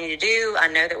God's calling you to do, I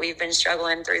know that we've been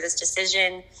struggling through this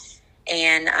decision,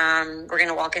 and we're going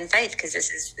to walk in faith because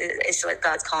it's what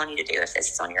God's calling you to do if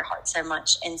this is on your heart so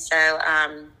much." And so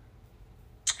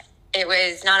it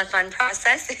was not a fun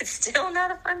process. It's still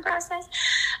not a fun process.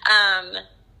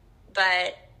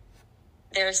 But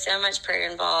there was so much prayer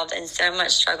involved and so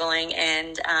much struggling.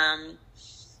 And, and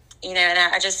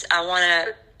I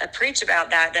want to preach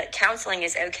about that counseling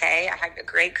is okay. I had a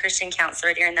great Christian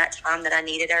counselor during that time that I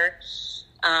needed her.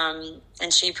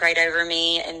 And she prayed over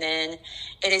me. And then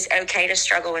it is okay to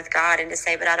struggle with God and to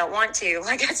say, but I don't want to.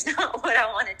 Like, that's not what I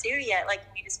want to do yet. Like,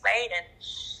 we just wait.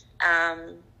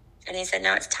 And he said,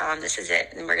 "No, it's time. This is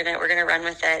it. And we're gonna run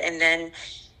with it." And then,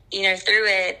 through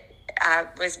it, I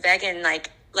was begging, like,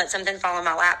 "Let something fall in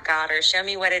my lap, God, or show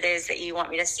me what it is that you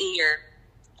want me to see." Or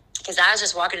because I was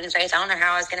just walking in faith. I don't know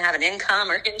how I was going to have an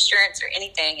income or insurance or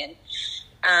anything. And,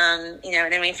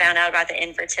 and then we found out about the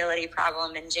infertility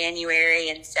problem in January.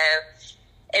 And so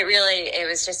it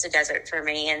was just a desert for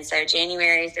me. And so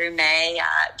January through May,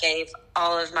 I gave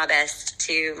all of my best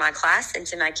to my class and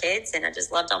to my kids, and I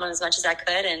just loved on them as much as I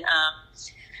could. And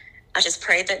I just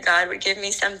prayed that God would give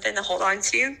me something to hold on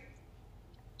to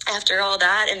after all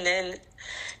that. And then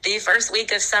the first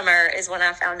week of summer is when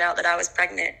I found out that I was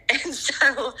pregnant. And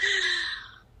so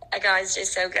God's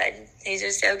just so good. He's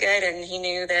just so good. And he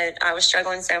knew that I was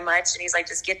struggling so much. And he's like,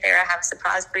 "Just get there. I have a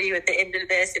surprise for you at the end of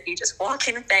this. If you just walk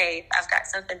in faith, I've got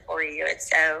something for you." And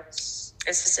so it's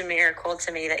just a miracle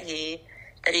to me that he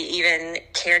even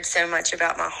cared so much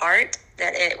about my heart,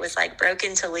 that it was like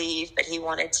broken to leave, but he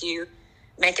wanted to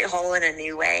make it whole in a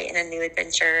new way, in a new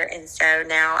adventure. And so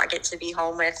now I get to be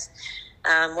home with,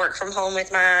 work from home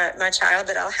with my child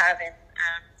that I'll have in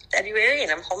February,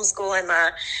 and I'm homeschooling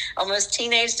my almost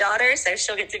teenage daughter, so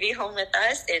she'll get to be home with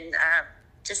us, and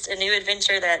just a new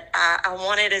adventure that I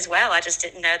wanted as well. I just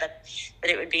didn't know that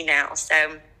it would be now.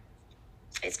 So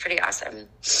it's pretty awesome.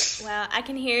 Wow, I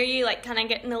can hear you like kind of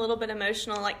getting a little bit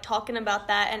emotional, like talking about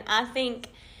that. And I think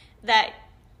that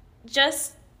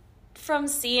just from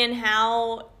seeing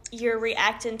how you're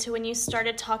reacting to when you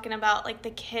started talking about like the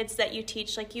kids that you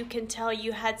teach, like you can tell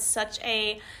you had such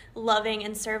a loving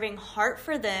and serving heart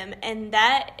for them. And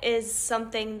that is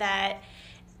something that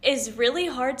is really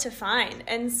hard to find.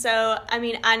 And so, I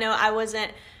mean, I know I was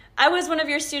one of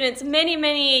your students many,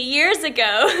 many years ago,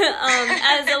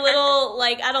 as a little,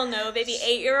 like, I don't know, maybe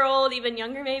 8-year-old, even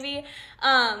younger maybe.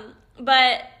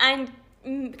 But I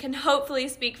can hopefully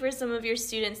speak for some of your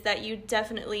students that you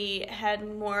definitely had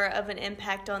more of an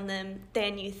impact on them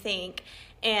than you think.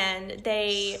 And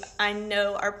they, I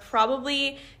know, are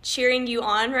probably cheering you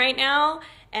on right now.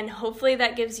 And hopefully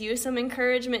that gives you some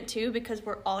encouragement too, because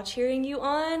we're all cheering you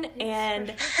on,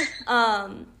 and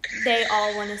they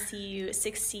all want to see you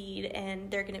succeed,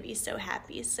 and they're going to be so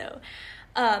happy. So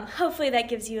hopefully that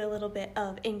gives you a little bit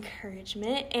of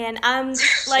encouragement. And I'm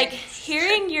like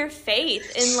hearing your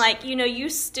faith, and like, you know, you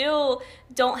still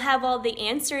don't have all the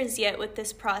answers yet with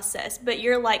this process, but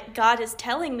you're like, God is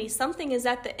telling me something is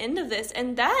at the end of this.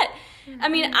 And that, I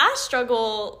mean, I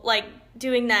struggle like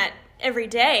doing that every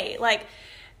day. Like,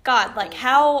 God, like,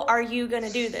 how are you going to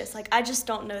do this? Like, I just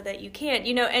don't know that you can,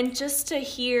 you know, and just to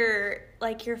hear,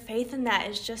 like, your faith in that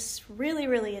is just really,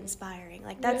 really inspiring.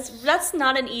 Like, that's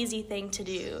not an easy thing to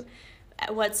do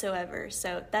whatsoever.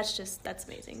 So that's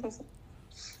amazing.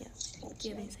 Yeah.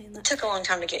 It took a long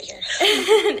time to get here.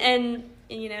 and,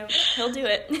 you know, he'll do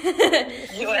it.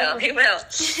 He will.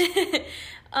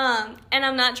 And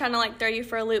I'm not trying to like throw you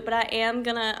for a loop, but I am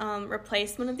gonna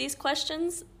replace one of these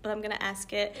questions, but I'm gonna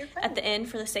ask it at the end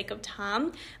for the sake of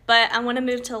time. But I want to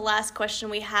move to the last question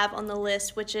we have on the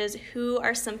list, which is, who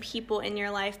are some people in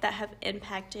your life that have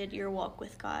impacted your walk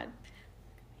with God?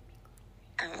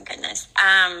 Oh, goodness.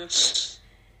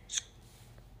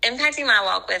 impacting my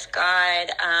walk with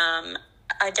God,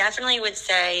 I definitely would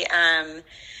say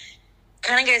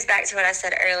kind of goes back to what I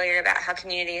said earlier about how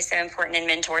community is so important in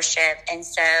mentorship. And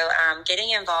so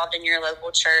getting involved in your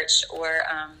local church or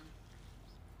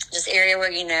just area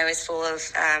where you know is full of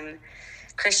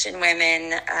Christian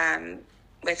women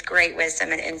with great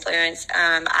wisdom and influence.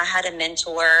 I had a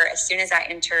mentor as soon as I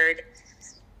entered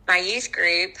my youth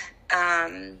group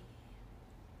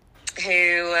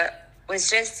who was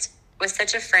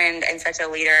such a friend and such a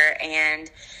leader, and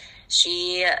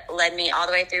she led me all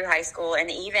the way through high school.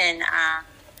 And even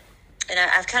and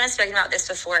I've kind of spoken about this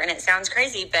before, and it sounds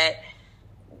crazy, but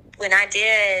when I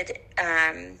did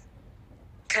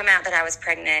come out that I was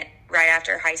pregnant right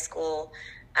after high school,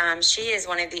 she is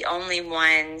one of the only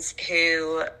ones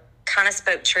who kind of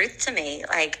spoke truth to me.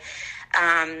 Like,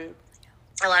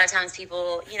 a lot of times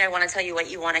people, want to tell you what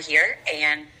you want to hear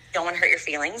and don't want to hurt your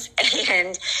feelings.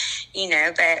 And,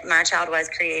 but my child was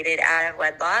created out of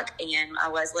wedlock and I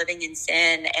was living in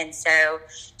sin. And so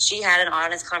she had an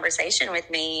honest conversation with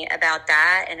me about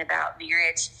that and about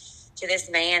marriage to this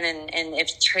man and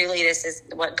if truly this is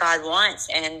what God wants.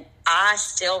 And I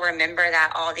still remember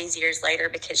that all these years later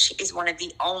because she's one of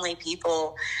the only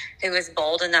people who was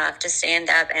bold enough to stand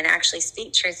up and actually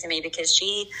speak truth to me, because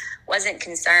she wasn't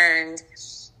concerned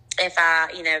if I,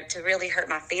 to really hurt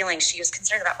my feelings. She was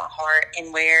concerned about my heart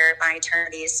and where my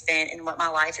eternity is spent and what my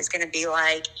life is going to be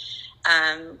like,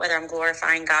 whether I'm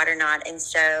glorifying God or not. And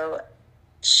so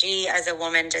she, as a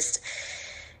woman, just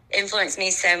influenced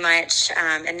me so much.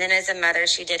 And then as a mother,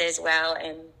 she did as well.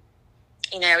 And,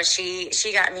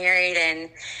 she got married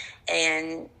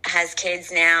and has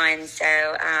kids now. And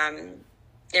so,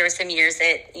 there were some years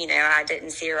that, I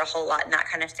didn't see her a whole lot and that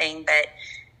kind of thing, but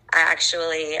I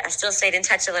still stayed in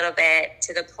touch a little bit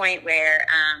to the point where,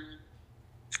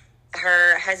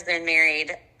 her husband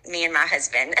married me and my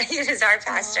husband. He was our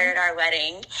pastor at our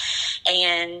wedding.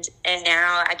 And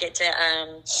now I get to,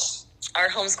 our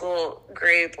homeschool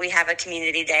group, we have a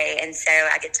community day. And so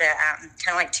I get to kind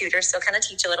of like tutor, still kind of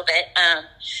teach a little bit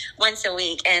once a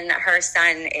week. And her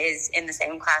son is in the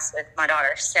same class with my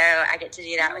daughter. So I get to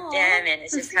do that with them. And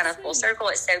it's just kind of full circle.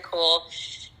 It's so cool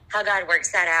how God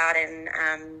works that out and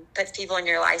puts people in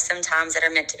your life sometimes that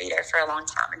are meant to be there for a long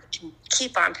time and can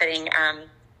keep on putting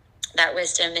that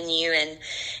wisdom in you and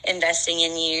investing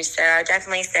in you. So I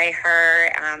definitely say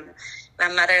her. My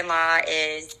mother-in-law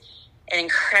is an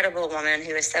incredible woman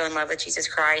who is so in love with Jesus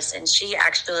Christ. And she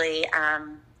actually,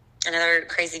 another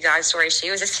crazy God story, she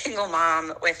was a single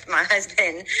mom with my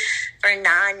husband for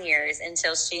 9 years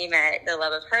until she met the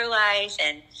love of her life.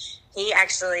 And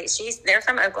they're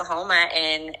from Oklahoma,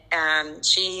 and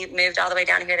she moved all the way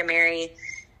down here to marry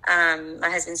my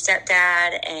husband's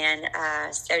stepdad.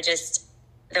 And so just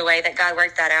the way that God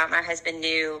worked that out, my husband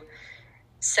knew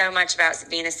so much about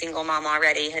being a single mom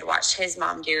already, had watched his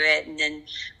mom do it and then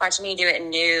watched me do it and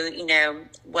knew,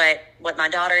 what my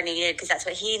daughter needed, because that's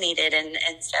what he needed. And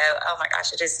so, oh my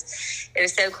gosh, it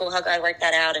was so cool how God worked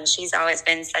that out. And she's always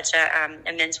been such a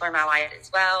mentor in my life as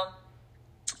well.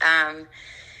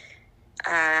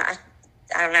 I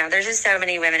don't know. There's just so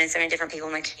many women and so many different people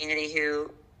in my community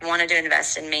who wanted to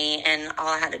invest in me, and all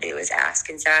I had to do was ask.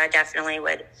 And so I definitely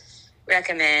would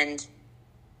recommend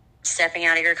stepping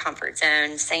out of your comfort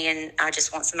zone, saying, I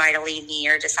just want somebody to lead me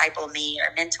or disciple me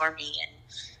or mentor me.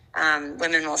 And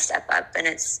women will step up, and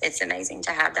it's amazing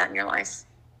to have that in your life.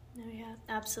 Oh, yeah,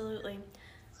 absolutely.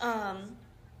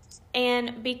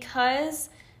 And because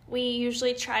we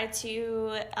usually try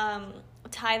to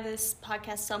tie this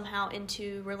podcast somehow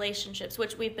into relationships,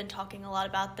 which we've been talking a lot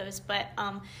about those, but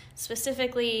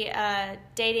specifically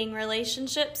dating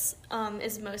relationships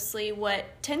is mostly what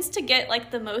tends to get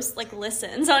the most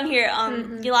listens on here.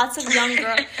 Lots of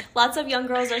young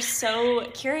girls are so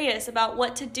curious about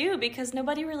what to do because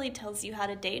nobody really tells you how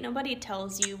to date. Nobody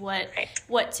tells you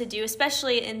what to do,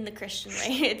 especially in the Christian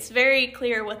way. It's very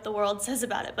clear what the world says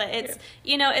about it, but it's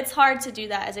it's hard to do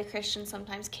that as a Christian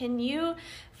sometimes. Can you,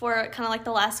 for kind of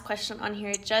the last question on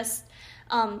here, just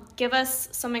give us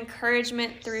some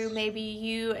encouragement through maybe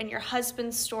you and your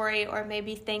husband's story, or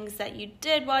maybe things that you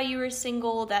did while you were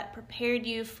single that prepared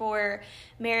you for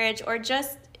marriage, or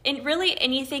just really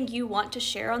anything you want to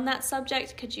share on that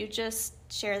subject. Could you just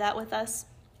share that with us?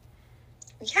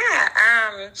 Yeah,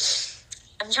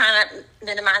 I'm trying to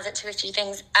minimize it to a few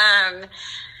things.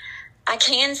 I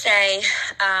can say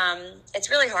it's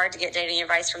really hard to get dating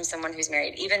advice from someone who's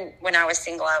married. Even when I was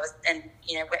single,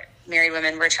 married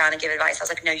women were trying to give advice. I was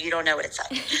like, no, you don't know what it's like.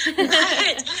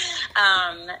 But,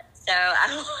 so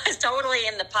I was totally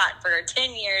in the pot for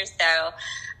 10 years, though,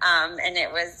 and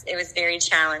it was very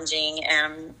challenging.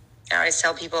 I always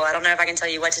tell people, I don't know if I can tell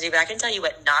you what to do, but I can tell you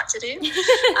what not to do.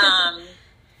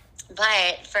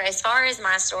 But for as far as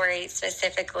my story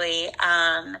specifically,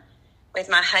 with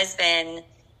my husband,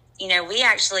 you know, we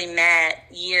actually met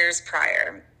years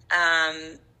prior,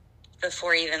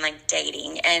 before even like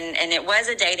dating, and it was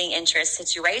a dating interest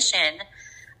situation.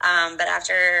 But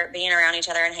after being around each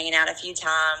other and hanging out a few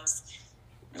times,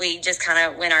 we just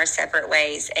kind of went our separate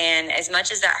ways. And as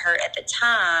much as that hurt at the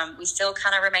time, we still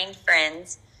kind of remained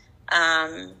friends.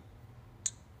 But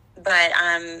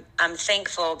I'm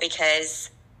thankful because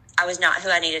I was not who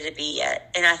I needed to be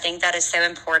yet. And I think that is so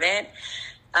important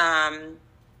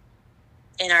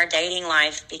in our dating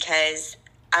life, because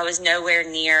I was nowhere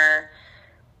near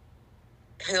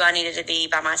who I needed to be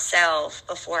by myself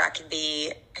before I could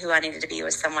be who I needed to be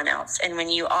with someone else. And when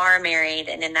you are married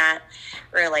and in that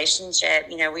relationship,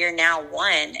 you know, we are now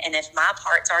one. And if my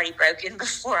part's already broken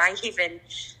before I even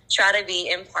try to be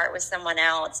in part with someone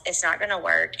else, it's not going to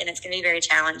work, and it's going to be very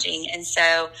challenging. And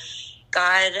so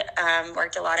God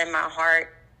worked a lot in my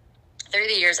heart through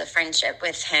the years of friendship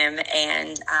with him,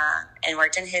 and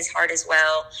worked in his heart as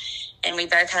well. And we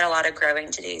both had a lot of growing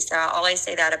to do. So I always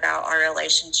say that about our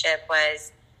relationship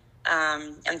was,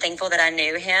 I'm thankful that I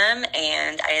knew him,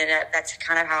 and that's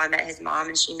kind of how I met his mom,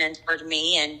 and she mentored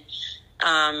me, and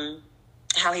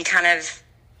how he kind of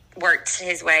worked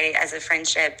his way as a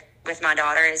friendship with my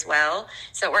daughter as well.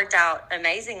 So it worked out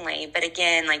amazingly. But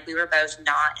again, like, we were both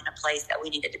not in a place that we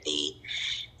needed to be.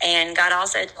 And God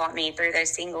also taught me through those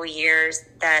single years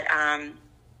that,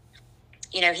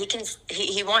 you know,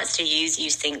 he wants to use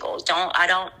you singles. I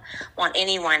don't want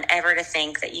anyone ever to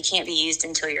think that you can't be used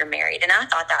until you're married. And I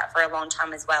thought that for a long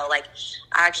time as well. Like,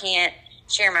 I can't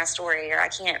share my story, or I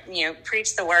can't, you know,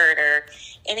 preach the word or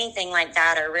anything like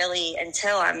that, or really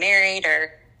until I'm married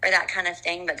or that kind of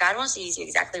thing. But God wants to use you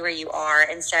exactly where you are.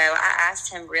 And so I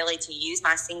asked him really to use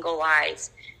my single life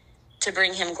to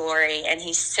bring him glory. And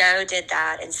he so did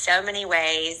that in so many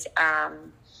ways.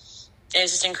 It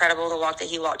was just incredible, the walk that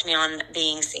he walked me on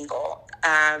being single.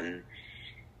 I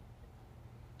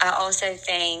also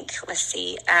think,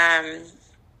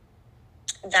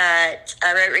 that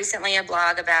I wrote recently a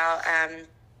blog about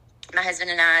my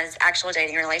husband and I's actual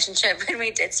dating relationship. When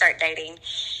we did start dating,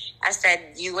 I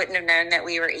said you wouldn't have known that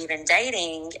we were even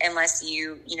dating unless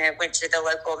you went to the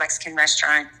local Mexican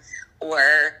restaurant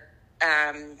or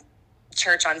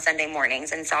church on Sunday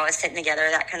mornings and saw us sitting together,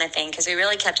 that kind of thing, because we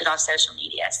really kept it off social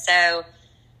media. So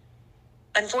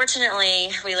unfortunately,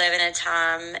 we live in a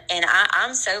time, and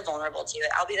I'm so vulnerable to it.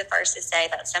 I'll be the first to say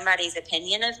that somebody's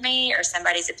opinion of me or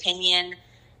somebody's opinion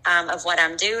of what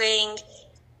I'm doing,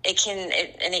 and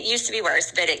it used to be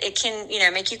worse, but it can,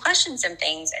 make you question some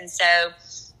things. And so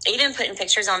even putting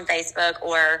pictures on Facebook,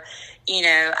 or,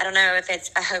 I don't know if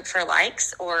it's a hope for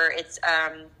likes, or it's,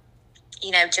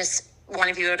 just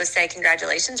wanting people to say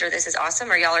congratulations, or this is awesome,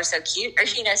 or y'all are so cute, or,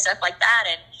 stuff like that.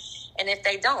 And if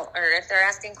they don't, or if they're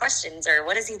asking questions, or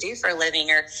what does he do for a living,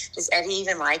 or does Eddie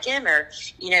even like him, or,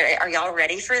 are y'all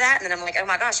ready for that? And then I'm like, oh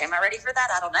my gosh, am I ready for that?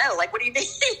 I don't know. Like, what do you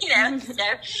mean? So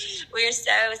we're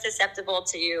so susceptible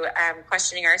to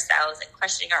questioning ourselves and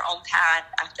questioning our own path,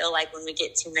 I feel like, when we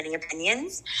get too many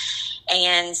opinions.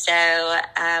 And so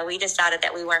we decided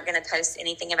that we weren't going to post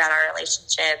anything about our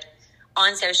relationship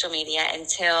on social media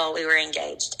until we were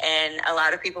engaged. And a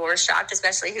lot of people were shocked,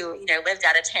 especially who, lived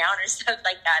out of town or stuff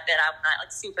like that I'm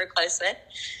not super close with.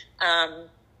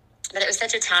 But it was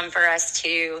such a time for us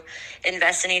to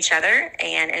invest in each other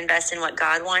and invest in what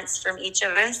God wants from each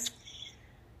of us.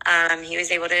 He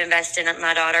was able to invest in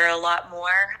my daughter a lot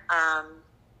more.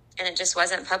 And it just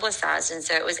wasn't publicized. And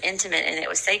so it was intimate and it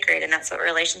was sacred. And that's what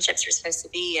relationships are supposed to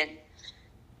be. And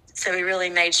so we really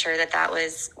made sure that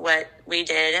was what we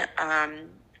did. And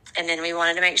then we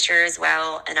wanted to make sure as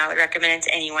well, and I would recommend it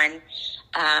to anyone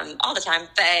all the time,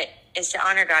 but is to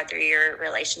honor God through your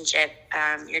relationship,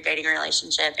 your dating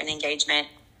relationship and engagement.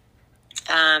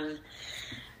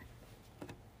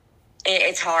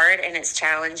 It's hard and it's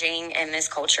challenging, and this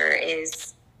culture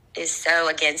is so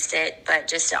against it, but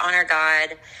just to honor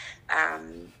God.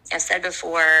 I've said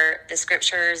before, the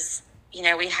scriptures,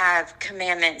 we have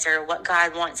commandments or what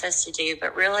God wants us to do,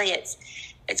 but really it's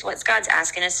what God's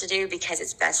asking us to do because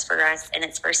it's best for us, and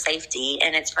it's for safety,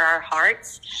 and it's for our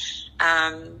hearts.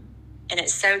 And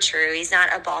it's so true. He's not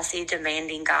a bossy,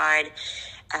 demanding God.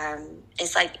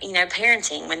 It's like,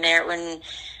 parenting, when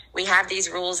we have these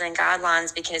rules and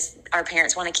guidelines because our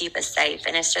parents want to keep us safe.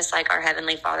 And it's just like our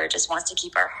Heavenly Father just wants to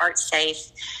keep our hearts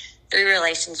safe through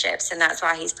relationships. And that's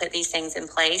why he's put these things in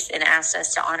place and asked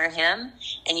us to honor him,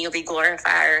 and you'll be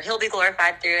glorified, or he'll be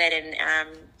glorified through it.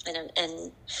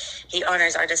 And he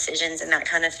honors our decisions and that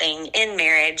kind of thing in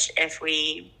marriage if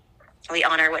we we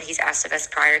honor what he's asked of us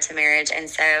prior to marriage. And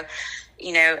so,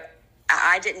 you know,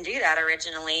 I didn't do that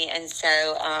originally. And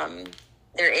so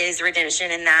there is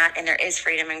redemption in that, and there is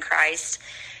freedom in Christ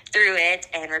through it,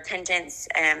 and repentance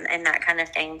and that kind of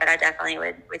thing. But I definitely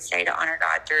would say to honor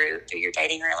God through your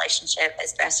dating relationship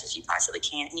as best as you possibly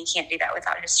can. And you can't do that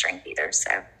without his strength either. So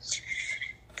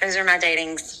those are my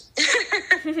datings.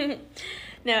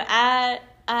 No, I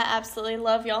absolutely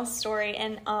love y'all's story,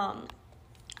 and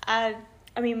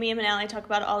I mean, me and Manali talk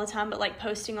about it all the time, but like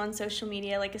posting on social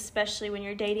media, like especially when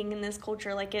you're dating in this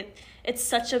culture, like it's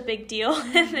such a big deal.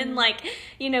 And then like,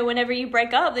 you know, whenever you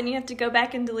break up, then you have to go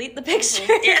back and delete the pictures,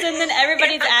 and then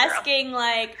everybody's asking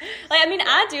like I mean,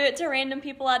 I do it to random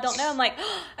people I don't know. I'm like,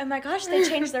 oh my gosh, they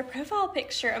changed their profile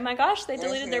picture. Oh my gosh, they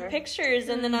deleted their pictures,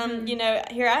 and then I'm, you know,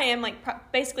 here I am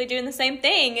like basically doing the same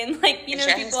thing, and like, you know,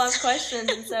 people ask questions,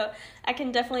 and so I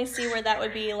can definitely see where that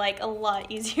would be like a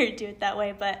lot easier to do it that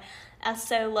way, but. I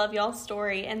so love y'all's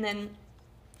story. And then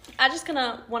I just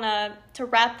want to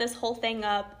wrap this whole thing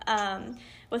up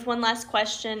with one last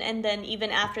question. And then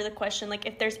even after the question, like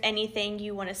if there's anything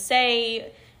you want to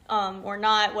say or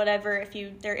not, whatever,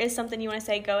 if there is something you want to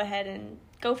say, go ahead and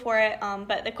go for it.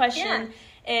 But the question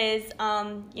is,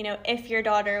 you know, if your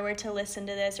daughter were to listen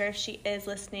to this, or if she is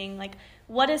listening, like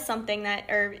what is something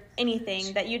or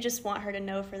anything that you just want her to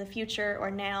know for the future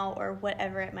or now or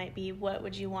whatever it might be? What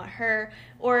would you want her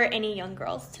or any young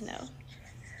girls to know?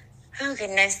 Oh,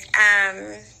 goodness.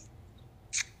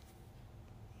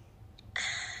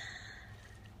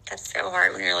 That's so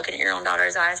hard when you're looking at your own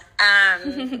daughter's eyes.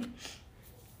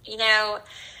 You know,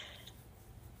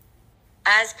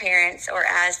 as parents, or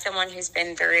as someone who's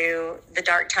been through the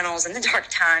dark tunnels and the dark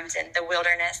times and the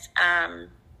wilderness,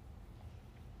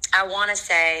 I want to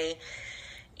say,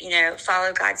 you know,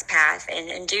 follow God's path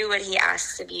and do what he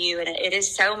asks of you. And it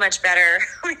is so much better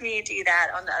when you do that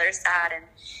on the other side. And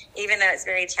even though it's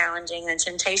very challenging, the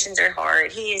temptations are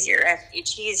hard, he is your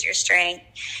refuge, he is your strength,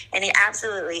 and he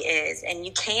absolutely is. And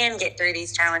you can get through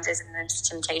these challenges and these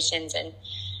temptations, and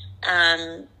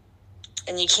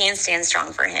you can stand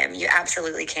strong for him. You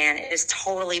absolutely can. It is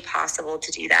totally possible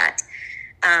to do that.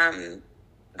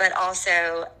 But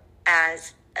also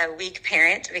as a weak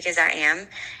parent, because I am,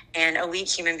 and a weak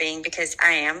human being because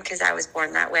I am, because I was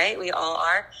born that way. We all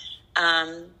are.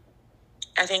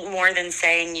 I think more than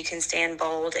saying you can stand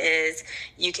bold is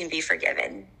you can be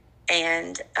forgiven.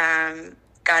 And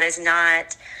God is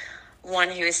not one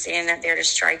who is standing up there to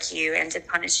strike you and to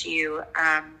punish you.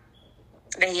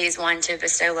 But he is one to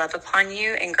bestow love upon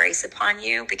you and grace upon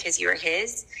you, because you are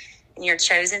his and you're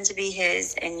chosen to be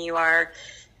his, and you are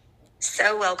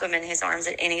so welcome in his arms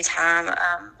at any time.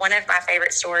 One of my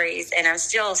favorite stories, and I'm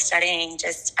still studying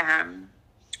just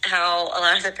how a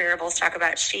lot of the parables talk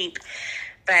about sheep,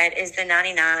 but is the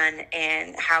 99,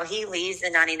 and how he leaves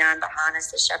the 99 behind as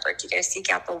the shepherd to go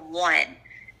seek out the one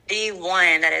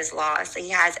that is lost. He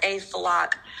has a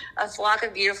flock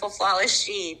of beautiful, flawless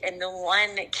sheep, and the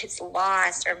one that gets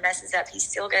lost or messes up, he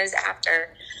still goes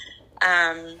after.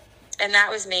 And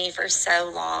that was me for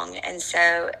so long. And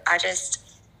so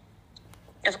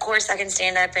of course, I can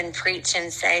stand up and preach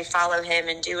and say, follow him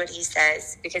and do what he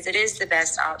says, because it is the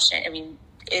best option. I mean,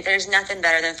 there's nothing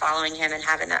better than following him and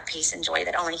having that peace and joy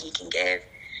that only he can give.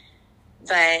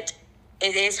 But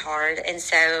it is hard. And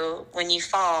so when you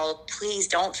fall, please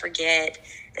don't forget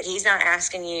that he's not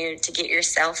asking you to get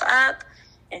yourself up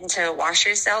and to wash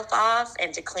yourself off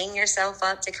and to clean yourself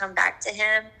up to come back to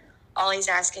him. All he's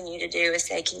asking you to do is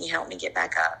say, can you help me get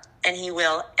back up? And he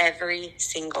will every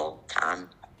single time.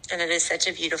 And it is such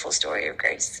a beautiful story of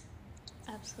grace.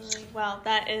 Absolutely. Wow,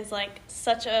 that is like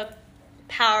such a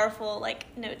powerful like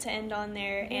note to end on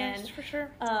there. Yes, and for sure.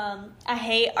 I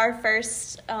hate our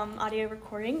first audio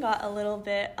recording got a little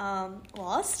bit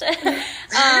lost. But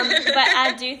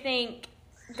I do think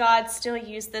God still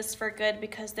used this for good,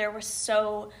 because there was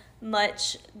so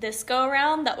much this go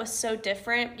around that was so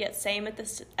different yet same at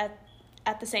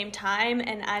the same time.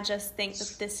 And I just think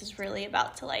that this is really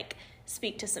about to like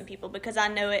speak to some people, because I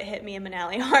know it hit me and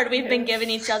Manali hard. We've been giving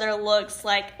each other looks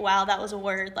like, wow, that was a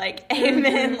word, like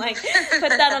amen, like put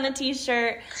that on a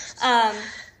t-shirt.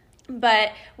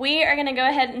 But we are going to go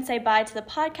ahead and say bye to the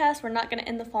podcast. We're not going to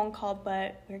end the phone call,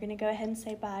 but we're going to go ahead and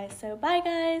say bye. So bye,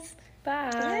 guys.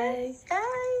 Bye. Yes,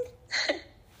 bye.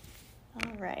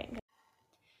 All right.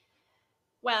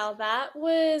 Wow, that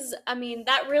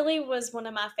really was one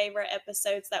of my favorite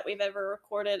episodes that we've ever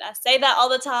recorded. I say that all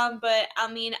the time, but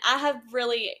I mean,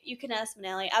 you can ask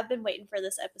Manali, I've been waiting for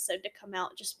this episode to come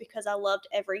out just because I loved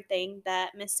everything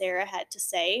that Miss Sarah had to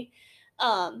say.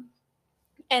 And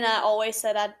I always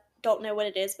said I don't know what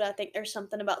it is, but I think there's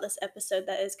something about this episode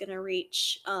that is going to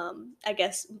reach, I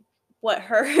guess, what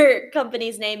her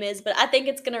company's name is, but I think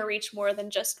it's going to reach more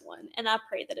than just one, and I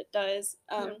pray that it does.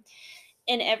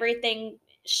 And everything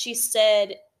she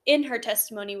said in her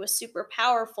testimony was super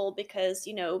powerful because,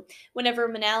 whenever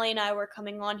Manali and I were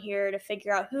coming on here to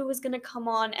figure out who was going to come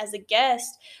on as a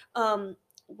guest,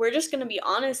 we're just going to be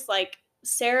honest, like,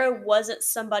 Sarah wasn't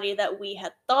somebody that we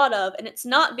had thought of. And it's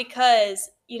not because,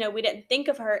 we didn't think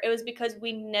of her. It was because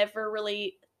we never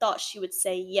really thought she would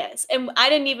say yes. And I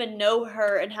didn't even know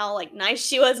her and how, like, nice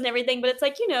she was and everything. But it's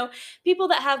like, people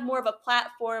that have more of a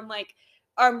platform, like,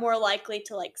 are more likely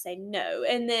to, like, say no.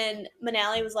 And then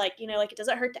Manali was like, like, it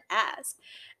doesn't hurt to ask.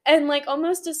 And, like,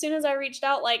 almost as soon as I reached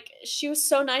out, like, she was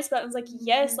so nice about it. I was like,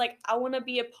 yes, like, I want to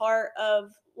be a part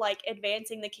of, like,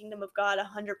 advancing the kingdom of God. 100%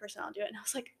 I'll do it. And I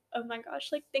was like, oh my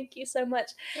gosh, like, thank you so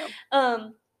much. Yeah.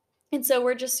 And so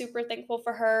we're just super thankful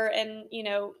for her. And,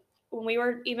 when we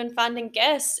were even finding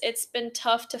guests, it's been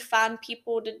tough to find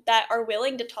people that are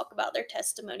willing to talk about their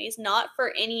testimonies, not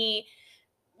for any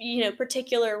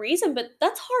particular reason, but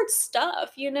that's hard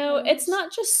stuff. It's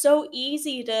not just so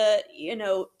easy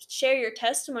to share your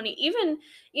testimony. Even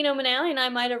Manali and I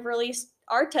might have released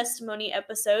our testimony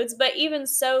episodes, but even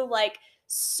so, like,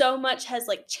 so much has,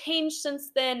 like, changed since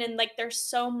then, and, like, there's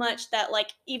so much that, like,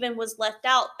 even was left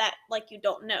out that, like, you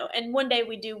don't know. And one day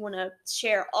we do want to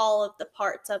share all of the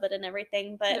parts of it and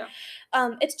everything, but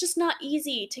it's just not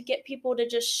easy to get people to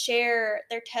just share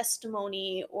their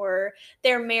testimony or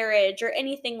their marriage or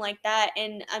anything like that.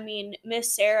 And I mean,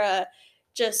 Miss Sarah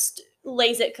just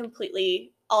lays it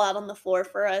completely all out on the floor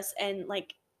for us, and,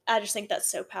 like, I just think that's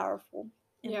so powerful.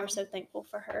 And we're so thankful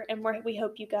for her. And we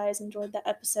hope you guys enjoyed that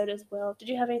episode as well. Did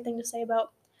you have anything to say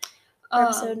about the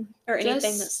episode or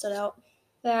anything that stood out?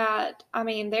 That, I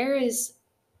mean, there is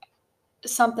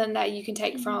something that you can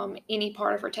take from any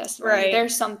part of her testimony. Right.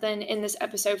 There's something in this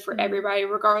episode for everybody,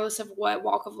 regardless of what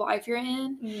walk of life you're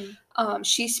in.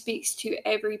 She speaks to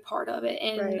every part of it,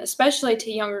 and especially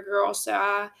to younger girls. So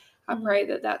I pray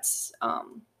that that's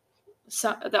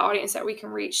the audience that we can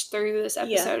reach through this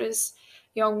episode is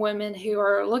young women who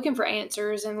are looking for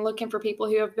answers and looking for people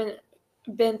who have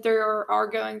been through or are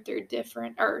going through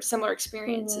different or similar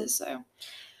experiences. So,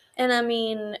 and I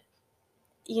mean,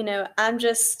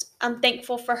 I'm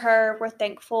thankful for her. We're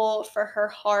thankful for her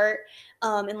heart.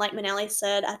 And like Manali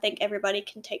said, I think everybody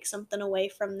can take something away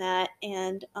from that.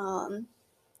 And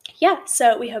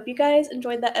so we hope you guys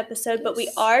enjoyed that episode. But we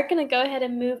are going to go ahead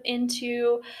and move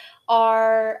into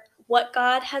our what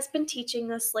God has been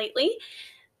teaching us lately.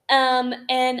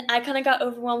 And I kind of got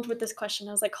overwhelmed with this question.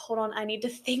 I was like, hold on, I need to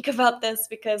think about this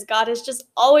because God is just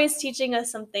always teaching us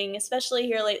something, especially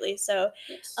here lately. So,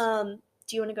 do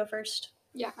you want to go first?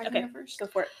 Yeah, I can go first. Go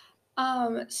for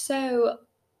it. So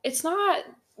it's not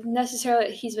necessarily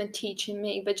that he's been teaching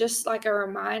me, but just like a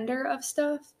reminder of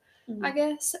stuff, I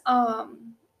guess.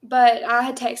 But I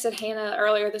had texted Hannah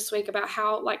earlier this week about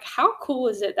how cool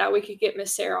is it that we could get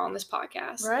Miss Sarah on this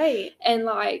podcast, right? And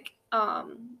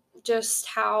just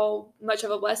how much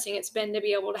of a blessing it's been to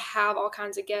be able to have all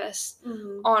kinds of guests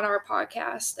on our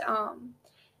podcast.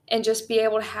 And just be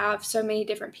able to have so many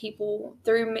different people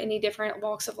through many different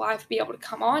walks of life be able to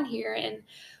come on here. And,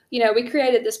 we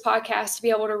created this podcast to be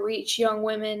able to reach young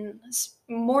women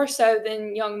more so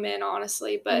than young men,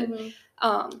 honestly. But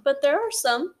there are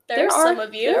some. There are some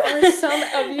of you. There are some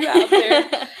of you out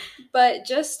there. But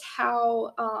just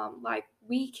how,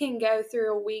 we can go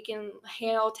through a week and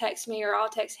Hannah will text me or I'll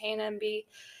text Hannah and be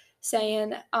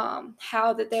saying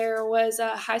how that there was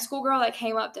a high school girl that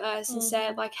came up to us and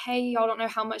said, like, hey, y'all don't know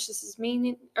how much this is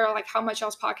meaning, or like how much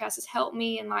y'all's podcast has helped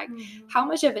me, and like how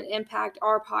much of an impact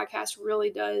our podcast really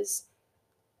does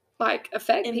like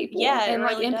affect people and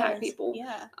like really impact people.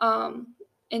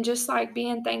 And just like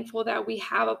being thankful that we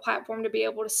have a platform to be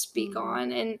able to speak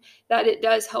on, and that it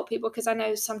does help people. Because I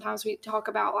know sometimes we talk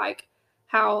about like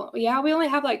how, we only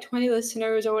have like 20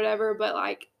 listeners or whatever, but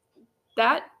like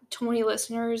that 20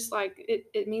 listeners, like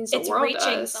it means the world to us. It's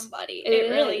reaching somebody.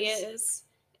 It really is.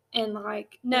 And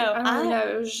like, I don't know,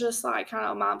 it was just like kind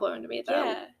of mind blowing to me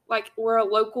that like we're a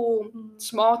local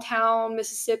small town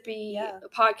Mississippi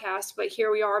podcast, but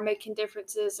here we are making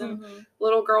differences in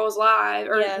little girls' lives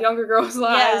or younger girls'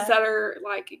 lives that are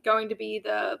like going to be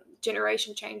the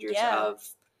generation changers of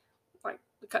like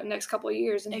the next couple of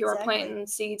years, and who are planting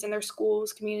seeds in their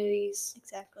schools, communities,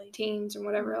 teams, and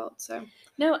whatever else. So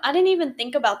no, I didn't even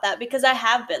think about that because I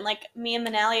have been, like, me and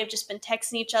Manali have just been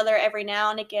texting each other every now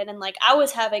and again, and like I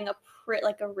was having a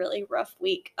really rough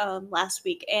week last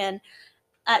week, and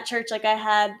at church, like, I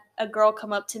had a girl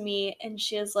come up to me and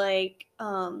she was like,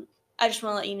 I just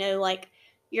want to let you know, like,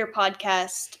 your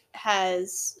podcast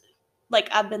has like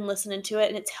I've been listening to it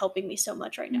and it's helping me so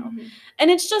much right now. Mm-hmm.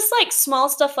 And it's just like small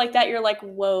stuff like that. You're like,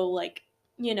 whoa, like,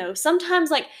 you know,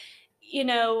 sometimes like, you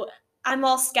know, I'm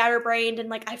all scatterbrained and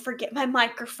like I forget my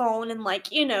microphone and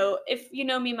like, you know, if you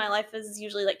know me, my life is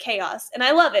usually like chaos and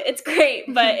I love it. It's great,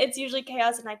 but it's usually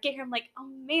chaos and I get here, I'm like, oh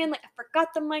man, like I forgot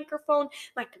the microphone,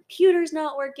 my computer's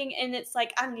not working, and it's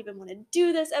like I don't even want to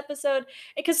do this episode,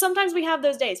 because sometimes we have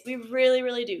those days. We really,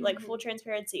 really do, like full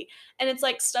transparency. And it's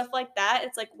like stuff like that.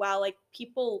 It's like, wow, like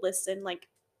people listen, like,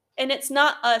 and it's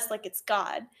not us, like it's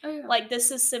God. Oh, yeah. Like this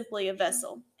is simply a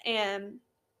vessel. And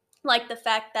like the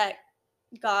fact that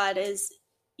God is,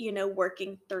 you know,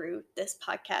 working through this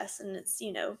podcast, and it's,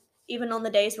 you know, even on the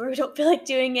days where we don't feel like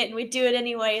doing it and we do it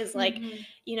anyway, is like,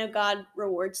 you know, God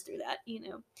rewards through that, you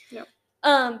know. Yep.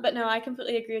 But no, I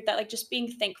completely agree with that. Like just being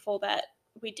thankful that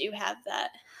we do have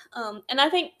that. And I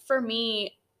think for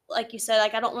me, like you said,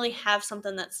 like I don't really have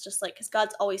something that's just like, because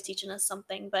God's always teaching us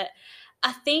something, but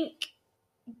I think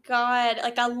God,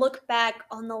 like I look back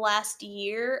on the last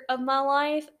year of my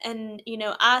life and, you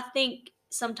know, I think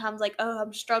sometimes like, oh,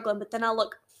 I'm struggling, but then I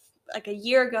look like a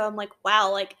year ago, I'm like,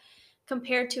 wow, like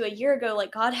compared to a year ago,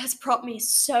 like God has brought me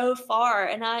so far,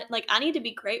 and I need to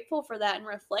be grateful for that and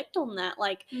reflect on that.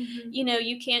 Like, you know,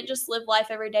 you can't just live life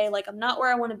every day like I'm not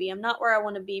where I want to be. I'm not where I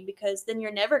want to be, because then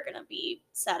you're never going to be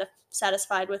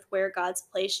satisfied with where God's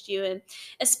placed you. And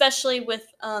especially with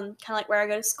kind of like where I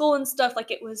go to school and stuff,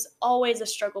 like it was always a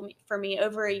struggle for me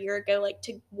over a year ago, like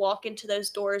to walk into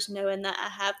those doors knowing that I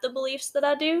have the beliefs that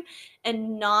I do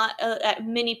and not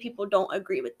many people don't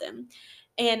agree with them.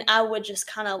 And I would just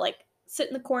kind of like sit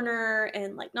in the corner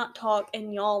and like not talk,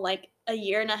 and y'all, like a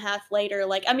year and a half later,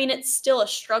 like I mean it's still a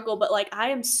struggle, but like I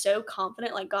am so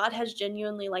confident, like God has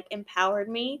genuinely like empowered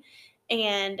me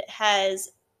and has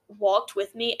walked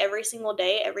with me every single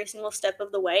day, every single step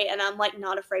of the way, and I'm like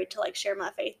not afraid to like share my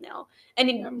faith now.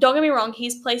 And don't get me wrong,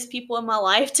 he's placed people in my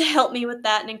life to help me with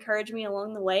that and encourage me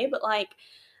along the way, but like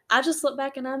I just look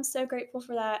back and I'm so grateful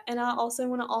for that. And I also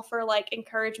want to offer like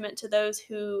encouragement to those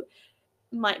who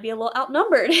might be a little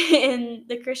outnumbered in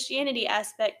the Christianity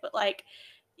aspect, but like,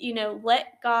 you know,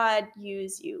 let God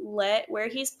use you. Let where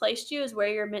he's placed you is where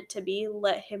you're meant to be.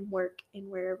 Let him work in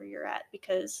wherever you're at,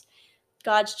 because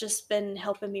God's just been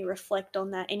helping me reflect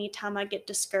on that. Anytime I get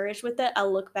discouraged with it, I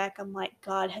look back, I'm like,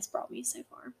 God has brought me so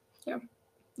far.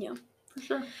 Yeah. For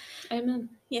sure. Amen.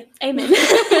 Yeah. Amen.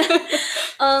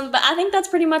 But I think that's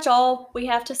pretty much all we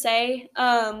have to say.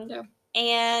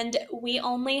 And we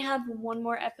only have one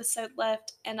more episode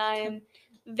left, and I am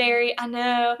I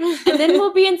know, and then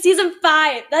we'll be in season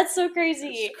 5. That's so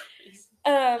crazy.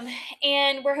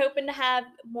 And we're hoping to have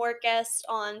more guests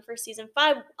on for season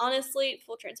 5. Honestly,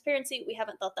 full transparency, we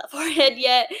haven't thought that far ahead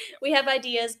yet. We have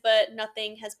ideas, but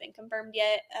nothing has been confirmed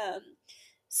yet.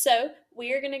 So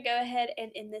we are going to go ahead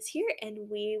and end this here, and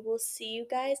we will see you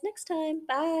guys next time.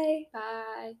 Bye.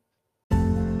 Bye.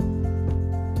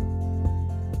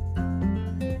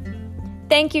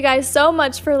 Thank you guys so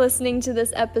much for listening to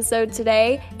this episode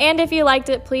today. And if you liked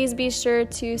it, please be sure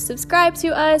to subscribe to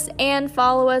us and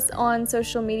follow us on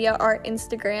social media. Our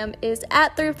Instagram is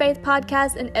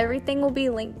 @ThroughFaithPodcast, and everything will be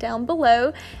linked down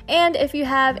below. And if you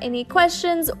have any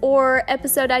questions or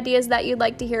episode ideas that you'd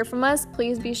like to hear from us,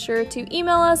 please be sure to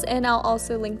email us, and I'll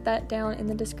also link that down in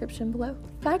the description below.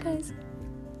 Bye, guys.